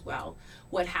consequences as well.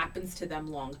 What happens to them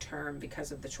long term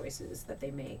because of the choices that they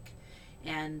make.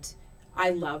 And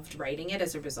I loved writing it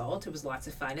as a result. It was lots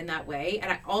of fun in that way.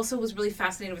 And I also was really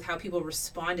fascinated with how people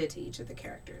responded to each of the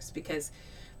characters, because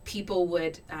people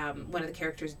would, one of the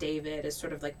characters, David, is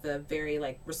sort of like the very,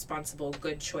 like, responsible,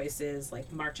 good choices,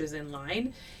 like, marches in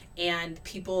line, and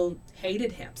people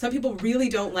hated him. Some people really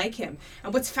don't like him.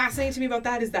 And what's fascinating to me about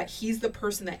that is that he's the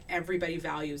person that everybody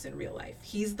values in real life.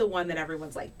 He's the one that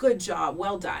everyone's like, good job,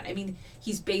 well done. I mean,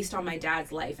 he's based on my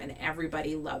dad's life, and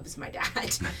everybody loves my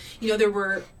dad. You know, there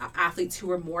were athletes who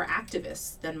were more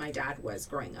activists than my dad was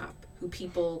growing up, who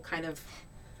people kind of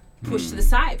pushed to the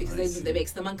side because it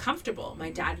makes them uncomfortable. My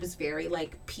dad was very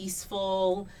like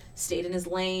peaceful, stayed in his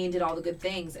lane, did all the good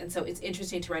things. And so it's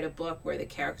interesting to write a book where the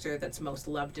character that's most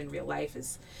loved in real life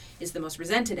is the most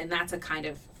resented. And that's a kind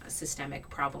of a systemic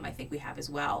problem I think we have as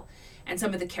well. And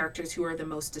some of the characters who are the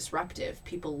most disruptive,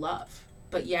 people love.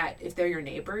 But yet, if they're your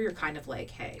neighbor, you're kind of like,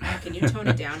 hey, can you tone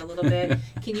it down a little bit?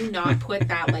 Can you not put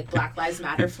that like Black Lives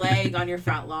Matter flag on your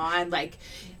front lawn? Like,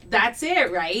 that's it,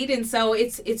 right? And so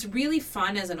it's really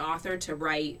fun as an author to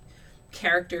write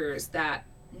characters that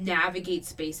navigate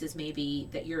spaces maybe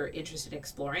that you're interested in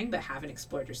exploring but haven't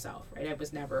explored yourself, right? I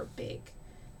was never a big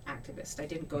activist. I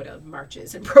didn't go to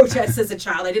marches and protests as a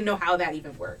child. I didn't know how that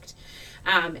even worked.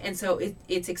 And so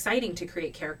it's exciting to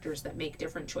create characters that make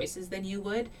different choices than you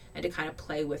would and to kind of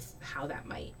play with how that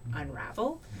might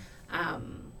unravel.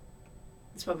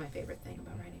 It's probably my favorite thing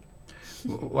about writing.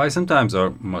 Why sometimes,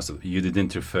 or most of you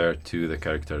didn't refer to the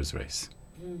character's race?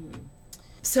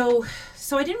 So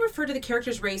I didn't refer to the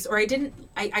character's race, or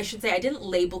I should say I didn't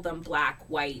label them black,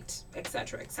 white,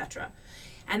 etc., etc.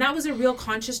 And that was a real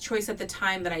conscious choice at the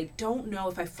time that I don't know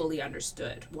if I fully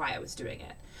understood why I was doing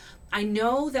it. I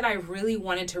know that I really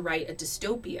wanted to write a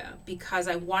dystopia because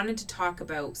I wanted to talk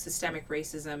about systemic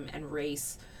racism and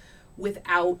race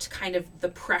without kind of the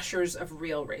pressures of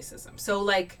real racism. So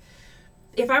like,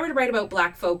 if I were to write about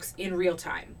black folks in real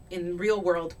time, in real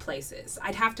world places,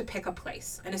 I'd have to pick a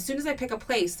place. And as soon as I pick a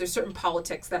place, there's certain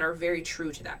politics that are very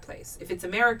true to that place. If it's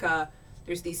America,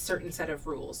 there's these certain set of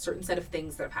rules, certain set of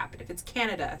things that have happened. If it's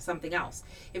Canada, something else.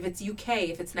 If it's UK,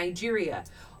 if it's Nigeria,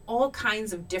 all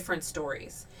kinds of different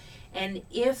stories. And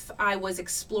if I was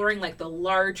exploring like the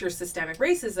larger systemic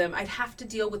racism, I'd have to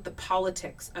deal with the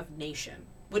politics of nation.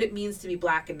 What it means to be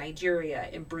black in Nigeria,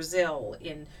 in Brazil,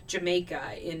 in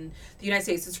Jamaica, in the United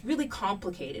States. It's really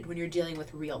complicated when you're dealing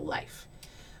with real life.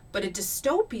 But a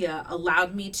dystopia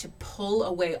allowed me to pull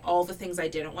away all the things I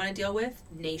didn't want to deal with,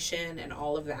 nation and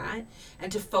all of that, and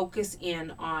to focus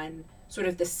in on sort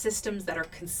of the systems that are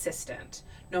consistent,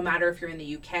 no matter if you're in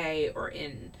the UK or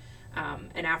in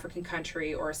an African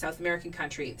country or a South American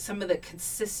country, some of the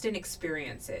consistent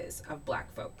experiences of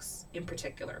black folks in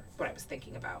particular, what I was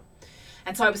thinking about.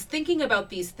 And so I was thinking about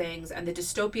these things, and a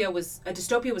dystopia was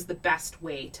the best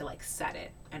way to like set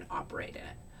it and operate in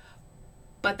it.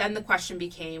 But then the question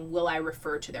became, will I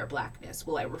refer to their blackness?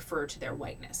 Will I refer to their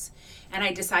whiteness? And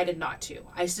I decided not to.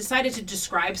 I decided to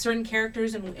describe certain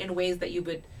characters in ways that you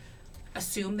would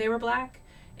assume they were black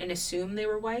and assume they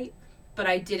were white, but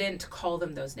I didn't call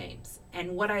them those names.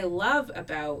 And what I love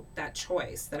about that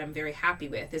choice that I'm very happy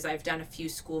with is I've done a few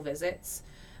school visits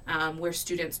where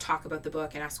students talk about the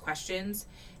book and ask questions.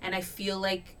 And I feel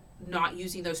like not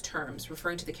using those terms,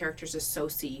 referring to the characters as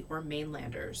soci or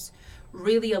mainlanders,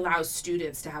 really allows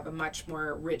students to have a much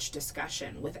more rich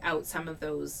discussion without some of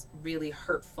those really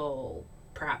hurtful,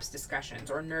 perhaps,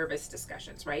 discussions or nervous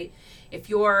discussions, right? If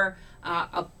you're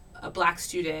a black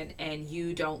student and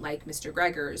you don't like Mr.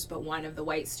 Gregors, but one of the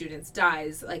white students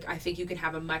does, like, I think you can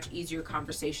have a much easier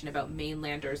conversation about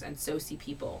mainlanders and soci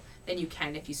people than you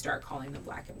can if you start calling them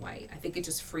black and white. I think it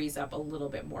just frees up a little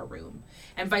bit more room.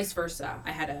 And vice versa. I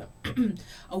had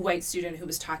a white student who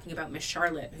was talking about Miss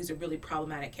Charlotte, who's a really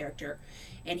problematic character.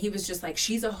 And he was just like,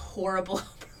 she's a horrible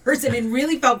person, and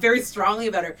really felt very strongly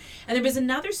about her. And there was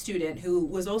another student who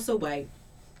was also white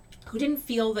who didn't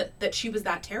feel that she was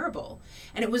that terrible.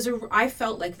 And I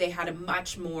felt like they had a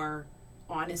much more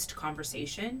honest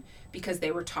conversation because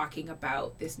they were talking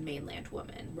about this mainland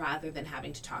woman rather than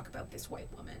having to talk about this white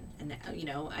woman. And, you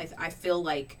know, I feel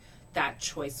like that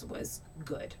choice was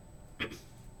good.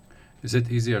 Is it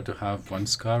easier to have one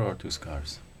scar or two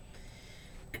scars?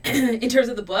 In terms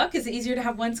of the book, is it easier to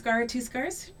have one scar or two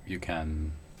scars? You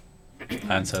can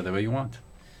answer the way you want.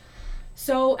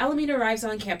 So Elamina arrives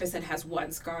on campus and has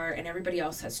one scar, and everybody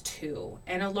else has two.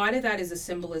 And a lot of that is a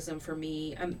symbolism for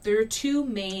me. There are two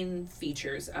main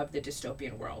features of the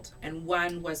dystopian world, and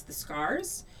one was the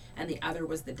scars, and the other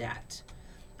was the debt.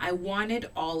 I wanted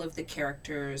all of the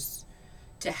characters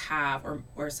to have,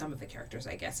 or some of the characters,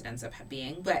 I guess it ends up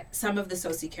being, but some of the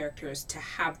soci characters to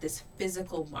have this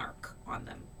physical mark on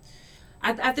them.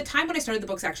 At the time when I started the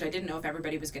books, actually, I didn't know if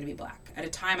everybody was going to be black. At a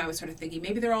time, I was sort of thinking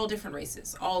maybe they're all different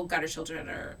races. All gutter children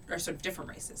are sort of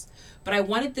different races. But I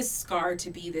wanted this scar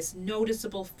to be this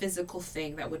noticeable physical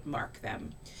thing that would mark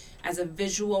them as a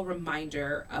visual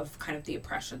reminder of kind of the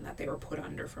oppression that they were put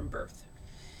under from birth.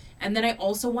 And then I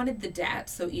also wanted the debt,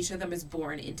 so each of them is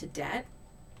born into debt,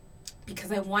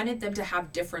 because I wanted them to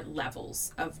have different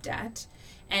levels of debt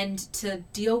and to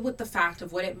deal with the fact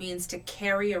of what it means to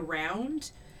carry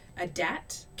around a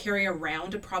debt, carry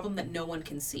around a problem that no one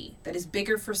can see, that is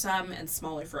bigger for some and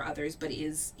smaller for others, but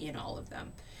is in all of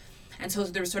them. And so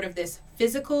there's sort of this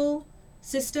physical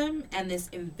system and this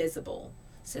invisible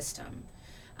system.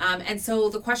 And so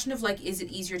the question of like, is it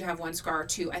easier to have one scar or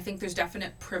two? I think there's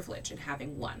definite privilege in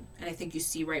having one. And I think you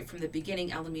see right from the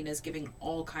beginning, Elamina is giving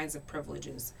all kinds of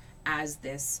privileges as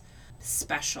this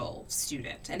special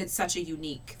student. And it's such a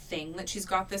unique thing that she's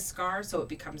got this scar, so it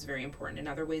becomes very important in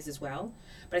other ways as well.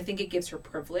 But I think it gives her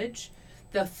privilege.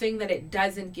 The thing that it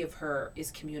doesn't give her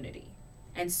is community.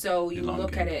 And so you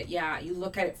look at it, you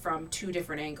look at it from two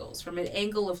different angles. From an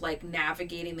angle of like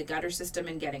navigating the gutter system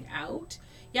and getting out.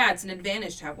 Yeah, it's an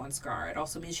advantage to have one scar. It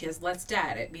also means she has less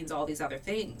debt. It means all these other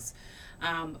things.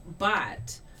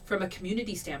 But from a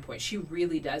community standpoint, she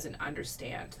really doesn't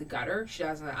understand the gutter. She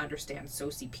doesn't understand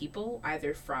Sosi people,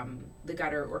 either from the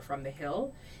gutter or from the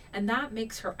hill. And that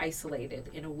makes her isolated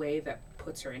in a way that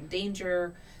puts her in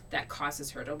danger, that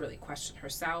causes her to really question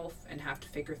herself and have to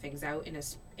figure things out in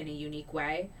a unique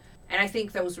way. And I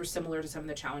think those were similar to some of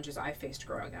the challenges I faced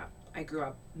growing up. I grew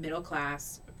up middle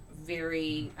class,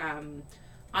 very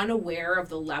unaware of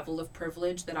the level of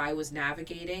privilege that I was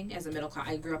navigating as a middle class.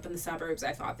 I grew up in the suburbs.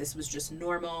 I thought this was just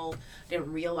normal.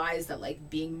 Didn't realize that like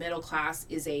being middle class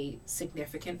is a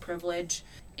significant privilege.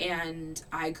 And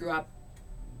I grew up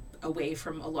away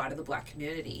from a lot of the Black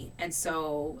community. And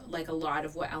so like a lot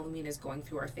of what Elamina is going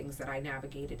through are things that I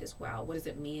navigated as well. What does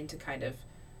it mean to kind of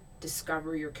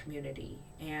discover your community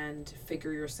and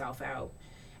figure yourself out?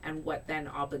 And what then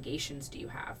obligations do you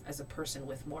have as a person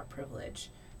with more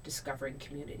privilege, discovering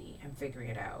community and figuring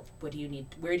it out? What do you need?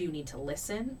 Where do you need to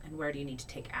listen, and where do you need to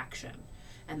take action?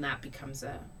 And that becomes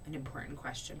an important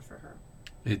question for her.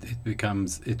 It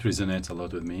resonates a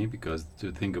lot with me, because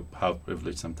to think of how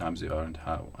privileged sometimes we are,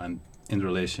 and in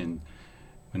relation,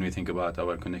 when we think about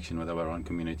our connection with our own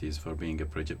communities for being a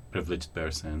privileged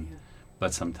person,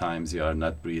 but sometimes you are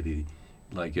not really,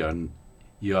 like you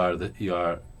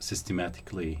are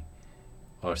systemically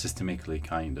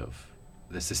kind of,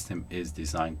 the system is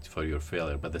designed for your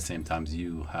failure, but at the same time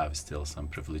you have still some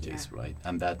privileges, right?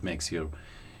 And that makes your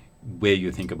way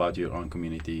you think about your own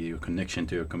community, your connection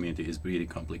to your community is really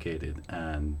complicated.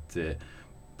 And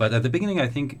but at the beginning, I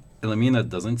think Elamina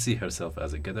doesn't see herself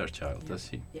as a gutter child, does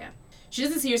she? Yeah. She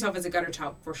doesn't see herself as a gutter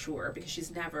child for sure, because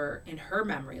she's never, in her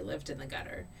memory, lived in the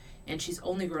gutter. And she's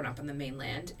only grown up on the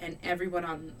mainland. And everyone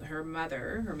on her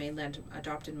mainland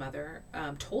adopted mother,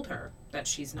 told her that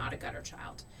she's not a gutter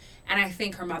child. And I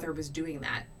think her mother was doing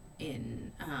that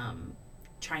in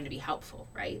trying to be helpful,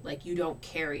 right? Like, you don't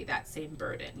carry that same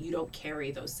burden. You don't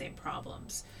carry those same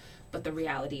problems. But the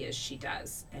reality is she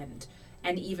does.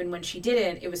 And even when she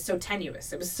didn't, it was so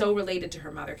tenuous. It was so related to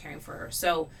her mother caring for her.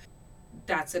 So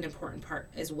that's an important part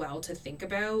as well to think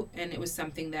about. And it was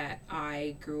something that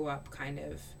I grew up kind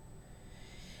of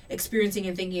experiencing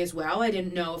and thinking as well. I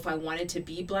didn't know if I wanted to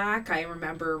be Black. I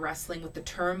remember wrestling with the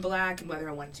term Black and whether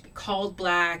I wanted to be called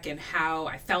Black and how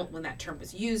I felt when that term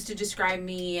was used to describe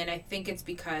me. And I think it's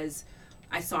because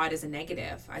I saw it as a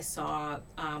negative. I saw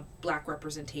Black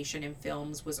representation in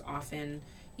films was often,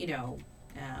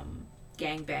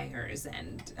 gangbangers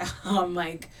and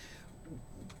like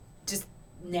just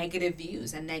negative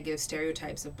views and negative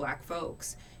stereotypes of Black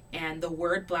folks. And the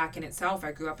word Black in itself,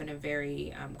 I grew up in a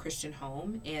very Christian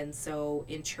home. And so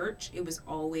in church, it was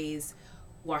always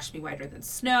wash me whiter than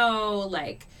snow.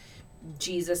 Like,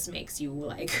 Jesus makes you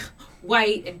like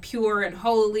white and pure and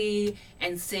holy,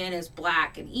 and sin is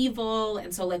black and evil.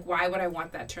 And so like, why would I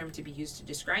want that term to be used to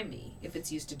describe me if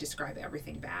it's used to describe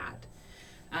everything bad?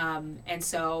 And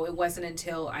so it wasn't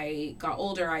until I got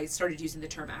older, I started using the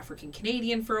term African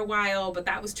Canadian for a while, but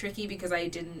that was tricky because I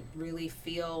didn't really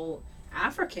feel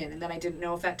African, and then I didn't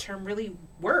know if that term really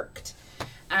worked.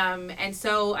 And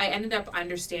so I ended up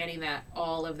understanding that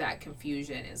all of that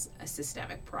confusion is a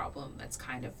systemic problem that's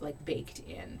kind of like baked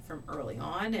in from early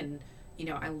on. And,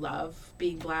 I love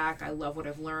being Black. I love what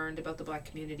I've learned about the Black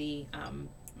community.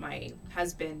 My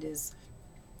husband is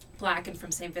Black and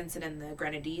from St. Vincent and the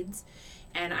Grenadines.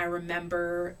 And I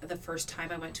remember the first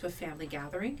time I went to a family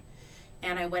gathering,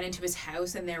 and I went into his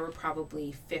house, and there were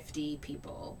probably 50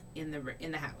 people in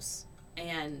the house,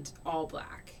 and all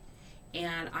Black.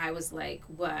 And I was like,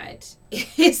 what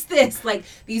is this? Like,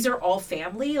 these are all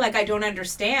family? Like, I don't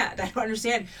understand.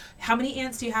 How many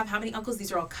aunts do you have? How many uncles?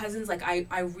 These are all cousins. Like,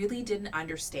 I really didn't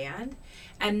understand.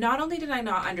 And not only did I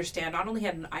not understand, not only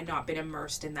had I not been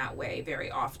immersed in that way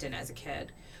very often as a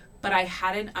kid, but I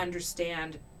hadn't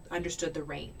understood the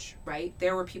range, right?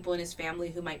 There were people in his family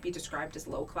who might be described as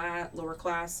lower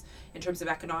class in terms of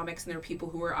economics, and there were people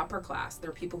who were upper class, there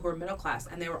were people who were middle class,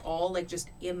 and they were all like just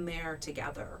in there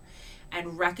together,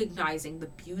 and recognizing the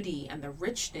beauty and the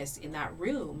richness in that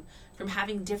room from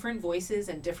having different voices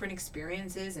and different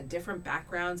experiences and different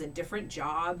backgrounds and different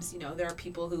jobs. You know, there are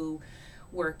people who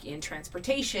work in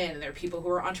transportation, and there are people who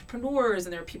are entrepreneurs,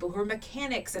 and there are people who are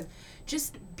mechanics, and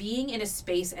just being in a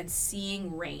space and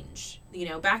seeing range. You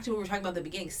know, back to what we were talking about at the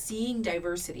beginning, seeing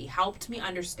diversity helped me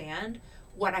understand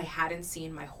what I hadn't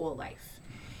seen my whole life.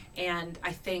 And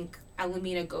I think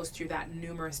Alamina goes through that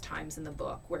numerous times in the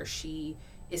book, where she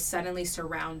is suddenly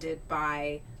surrounded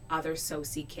by other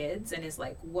soci kids and is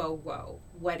like, whoa,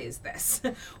 what is this?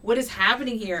 What is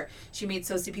happening here? She meets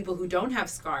soci people who don't have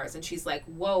scars, and she's like,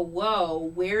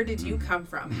 whoa, where did you come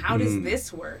from? How does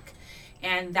this work?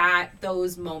 And that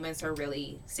those moments are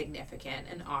really significant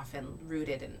and often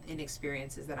rooted in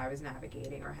experiences that I was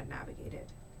navigating or had navigated.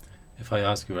 If I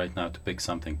ask you right now to pick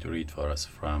something to read for us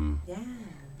from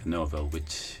the novel,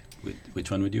 which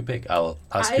one would you pick? I'll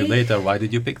ask you later, why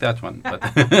did you pick that one? But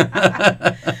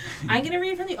I'm going to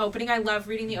read from the opening. I love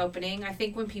reading the opening. I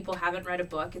think when people haven't read a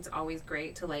book, it's always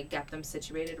great to like get them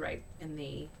situated right in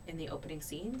the opening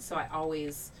scene. So I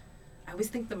always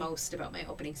think the most about my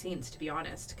opening scenes, to be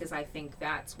honest, because I think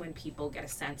that's when people get a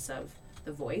sense of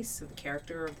the voice, of the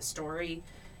character, of the story,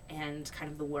 and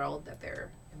kind of the world that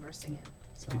they're immersing in.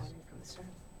 So I'll read from the start.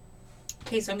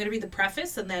 Okay, so I'm going to read the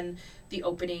preface and then the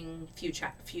opening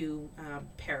few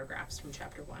paragraphs from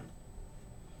chapter 1.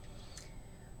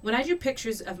 When I drew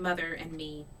pictures of Mother and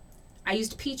me, I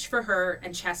used peach for her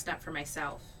and chestnut for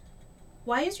myself.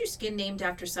 Why is your skin named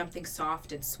after something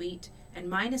soft and sweet, and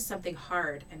mine is something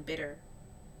hard and bitter?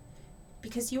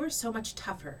 Because you are so much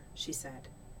tougher, she said.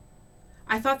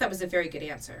 I thought that was a very good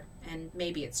answer, and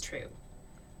maybe it's true.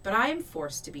 But I am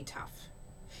forced to be tough.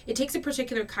 It takes a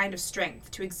particular kind of strength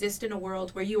to exist in a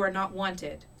world where you are not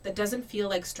wanted, that doesn't feel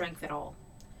like strength at all.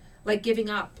 Like giving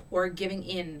up or giving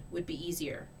in would be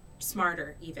easier,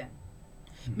 smarter even.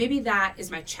 Maybe that is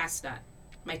my chestnut,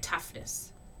 my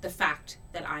toughness, the fact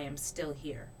that I am still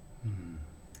here.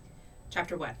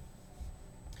 Chapter 1.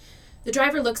 The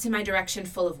driver looks in my direction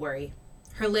full of worry.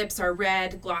 Her lips are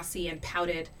red, glossy, and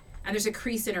pouted, and there's a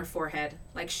crease in her forehead,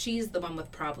 like she's the one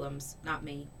with problems, not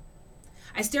me.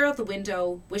 I stare out the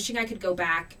window, wishing I could go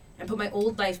back and put my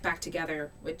old life back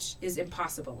together, which is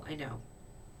impossible, I know.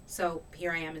 So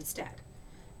here I am instead,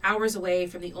 hours away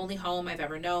from the only home I've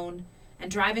ever known, and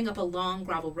driving up a long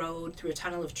gravel road through a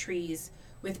tunnel of trees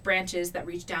with branches that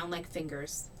reach down like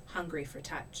fingers, hungry for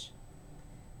touch.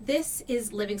 This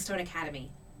is Livingstone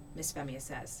Academy, Miss Femia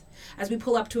says, as we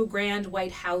pull up to a grand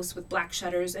white house with black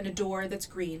shutters and a door that's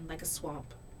green like a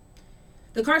swamp.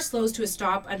 The car slows to a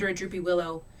stop under a droopy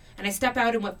willow, and I step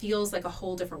out in what feels like a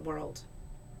whole different world.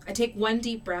 I take one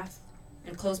deep breath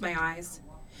and close my eyes,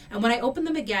 and when I open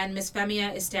them again, Miss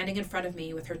Femia is standing in front of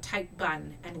me with her tight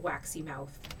bun and waxy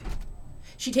mouth.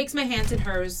 She takes my hands in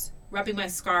hers, rubbing my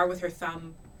scar with her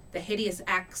thumb, the hideous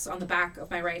X on the back of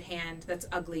my right hand that's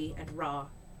ugly and raw.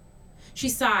 She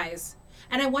sighs,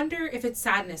 and I wonder if it's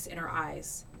sadness in her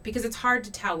eyes, because it's hard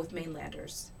to tell with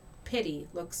mainlanders. Pity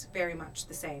looks very much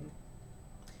the same.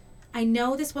 I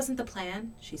know this wasn't the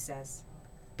plan, she says,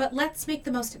 but let's make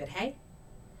the most of it, hey?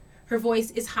 Her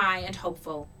voice is high and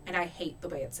hopeful, and I hate the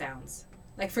way it sounds.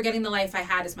 Like forgetting the life I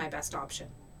had is my best option.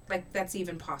 Like that's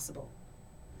even possible.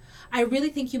 I really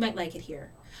think you might like it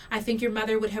here. I think your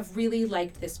mother would have really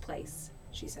liked this place,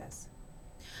 she says.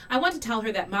 I want to tell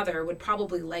her that Mother would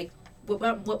probably like,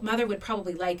 what Mother would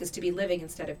probably like is to be living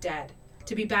instead of dead,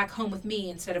 to be back home with me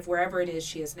instead of wherever it is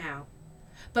she is now.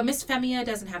 But Miss Femia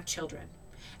doesn't have children.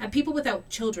 And people without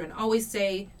children always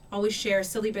share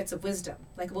silly bits of wisdom,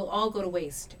 like it will all go to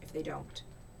waste if they don't.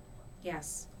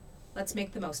 Yes, let's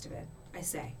make the most of it, I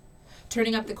say,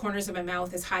 turning up the corners of my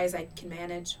mouth as high as I can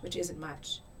manage, which isn't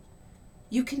much.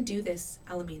 You can do this,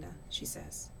 Alamina, she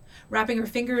says, wrapping her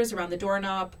fingers around the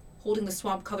doorknob, holding the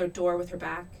swamp-colored door with her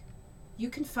back. You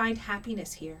can find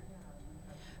happiness here.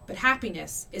 But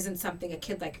happiness isn't something a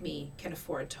kid like me can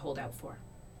afford to hold out for.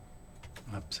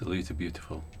 Absolutely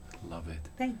beautiful. Love it.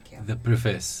 Thank you. The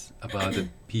preface about the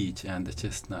peach and the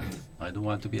chestnut. I don't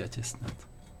want to be a chestnut.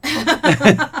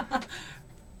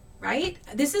 Right?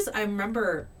 This is, I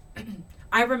remember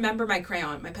my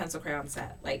pencil crayon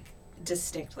set, like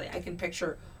distinctly. I can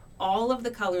picture all of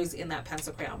the colors in that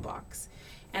pencil crayon box.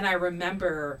 And I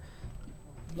remember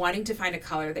wanting to find a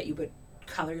color that you would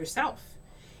color yourself.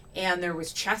 And there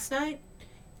was chestnut,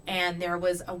 and there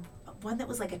was one that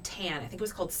was like a tan. I think it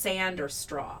was called sand or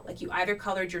straw. Like you either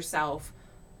colored yourself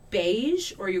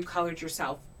beige or you colored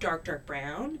yourself dark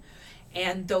brown.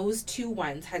 And those two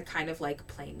ones had kind of like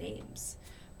plain names.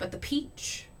 But the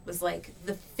peach was like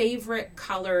the favorite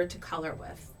color to color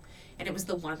with. And it was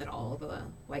the one that all the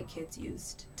white kids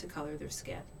used to color their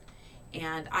skin.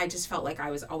 And I just felt like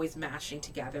I was always mashing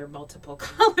together multiple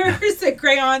colors and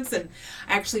crayons. And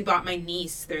I actually bought my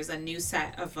niece, there's a new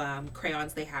set of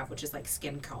crayons they have, which is like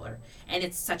skin color. And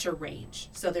it's such a range.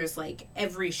 So there's like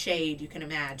every shade you can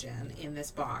imagine in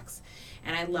this box.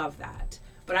 And I love that.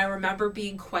 But I remember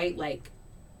being quite like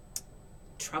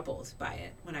troubled by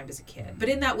it when I was a kid. But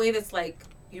in that way that's like,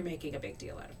 you're making a big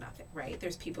deal out of nothing, right?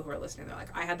 There's people who are listening, they're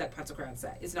like, I had that pencil crayon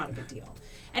set. It's not a big deal.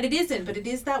 And it isn't, but it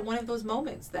is that one of those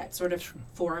moments that sort of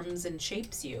forms and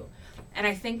shapes you. And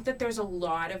I think that there's a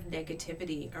lot of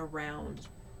negativity around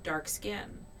dark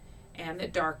skin. And the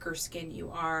darker skin you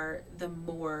are, the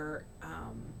more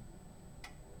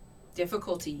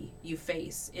difficulty you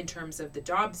face in terms of the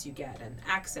jobs you get and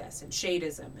access and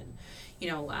shadeism.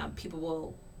 And,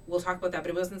 people we'll talk about that, but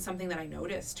it wasn't something that I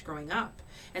noticed growing up.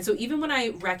 And so even when I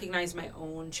recognized my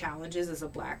own challenges as a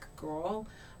Black girl,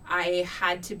 I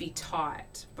had to be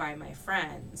taught by my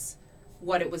friends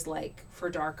what it was like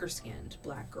for darker skinned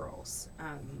Black girls.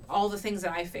 All the things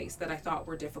that I faced that I thought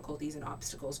were difficulties and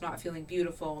obstacles, not feeling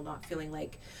beautiful, not feeling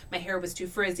like my hair was too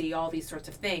frizzy, all these sorts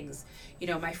of things.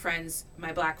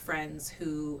 My Black friends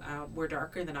who were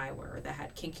darker than I were, that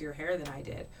had kinkier hair than I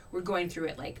did, were going through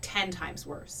it like 10 times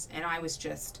worse. And I was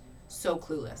just so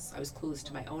clueless. I was clueless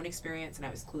to my own experience, and I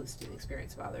was clueless to the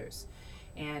experience of others.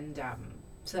 And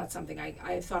so that's something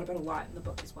I thought about a lot in the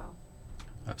book as well.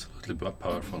 Absolutely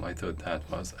powerful. I thought that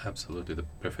was absolutely, the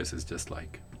preface is just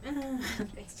like,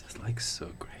 it's just like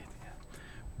so great.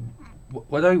 Yeah.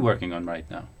 What are you working on right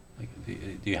now? Like,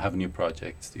 do you have new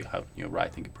projects? Do you have new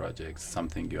writing projects?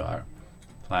 Something you are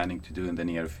planning to do in the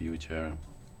near future?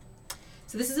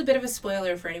 So this is a bit of a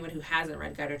spoiler for anyone who hasn't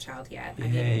read Gutter Child yet. Yay. I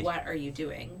mean, what are you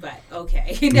doing? But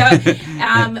okay.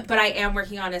 But I am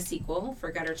working on a sequel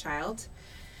for Gutter Child.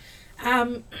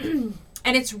 And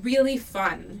it's really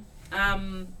fun.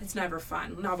 It's never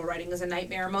fun. Novel writing is a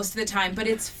nightmare most of the time, but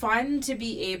it's fun to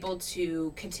be able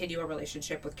to continue a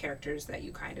relationship with characters that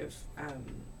you kind of,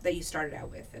 that you started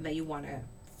out with and that you want to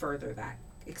further that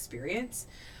experience.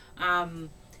 And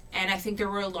I think there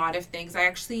were a lot of things. I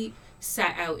actually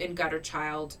set out in Gutter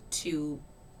Child to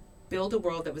build a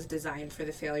world that was designed for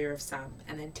the failure of some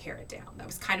and then tear it down. That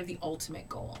was kind of the ultimate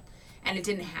goal. And it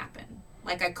didn't happen.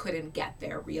 Like, I couldn't get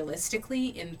there realistically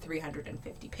in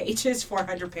 350 pages,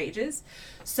 400 pages.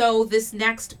 So this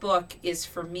next book is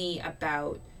for me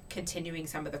about continuing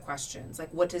some of the questions. Like,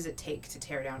 what does it take to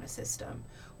tear down a system?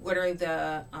 What are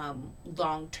the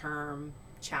long-term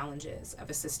challenges of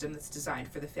a system that's designed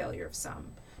for the failure of some?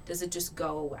 Does it just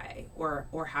go away?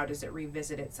 Or how does it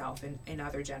revisit itself in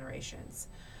other generations?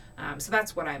 So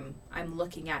that's what I'm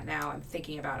looking at now. I'm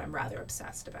thinking about, I'm rather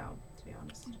obsessed about. To be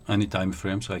honest. Any time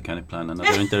frame so I can plan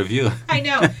another interview? I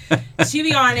know. To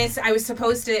be honest, it was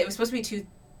supposed to be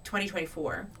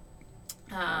 2024.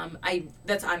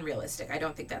 That's unrealistic. I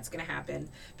don't think that's going to happen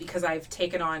because I've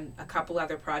taken on a couple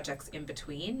other projects in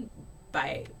between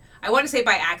I want to say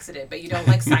by accident, but you don't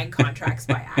like sign contracts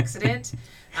by accident.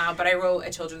 But I wrote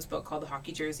a children's book called The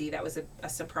Hockey Jersey. That was a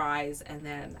surprise. And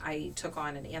then I took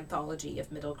on an anthology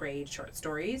of middle grade short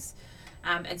stories.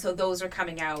 And so those are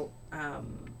coming out.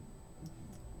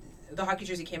 The Hockey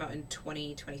Jersey came out in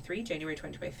 2023, January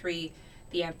 2023.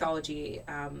 The anthology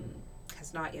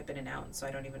has not yet been announced, so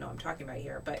I don't even know what I'm talking about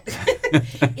here. But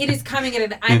it is coming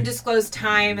at an undisclosed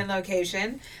time and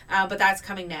location. But that's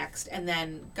coming next. And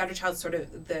then Gutter Child,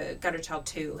 the Gutter Child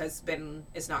 2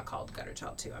 is not called Gutter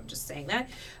Child 2. I'm just saying that.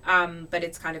 But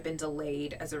it's kind of been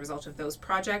delayed as a result of those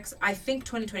projects. I think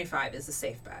 2025 is a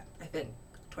safe bet. I think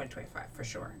 2025 for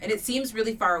sure. And it seems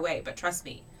really far away, but trust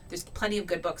me, there's plenty of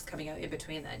good books coming out in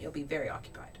between then. You'll be very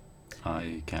occupied.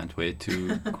 I can't wait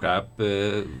to grab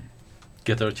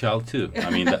Gutter Child 2. I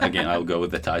mean, again, I'll go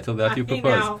with the title that you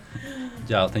proposed.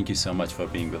 Jael, thank you so much for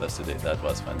being with us today. That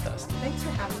was fantastic. Thanks for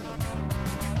having me.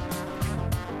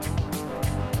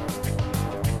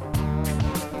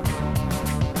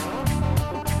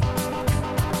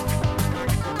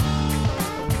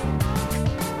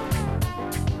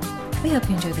 We hope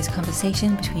you enjoyed this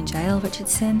conversation between Jael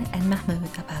Richardson and Mahmoud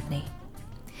Ababneh.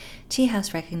 Tea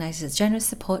House recognises the generous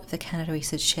support of the Canada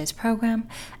Research Chairs Programme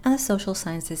and the Social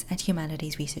Sciences and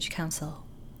Humanities Research Council.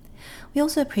 We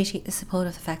also appreciate the support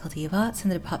of the Faculty of Arts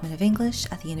and the Department of English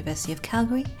at the University of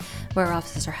Calgary, where our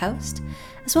offices are housed,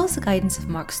 as well as the guidance of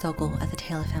Mark Stogel at the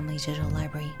Taylor Family Digital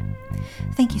Library.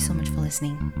 Thank you so much for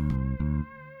listening.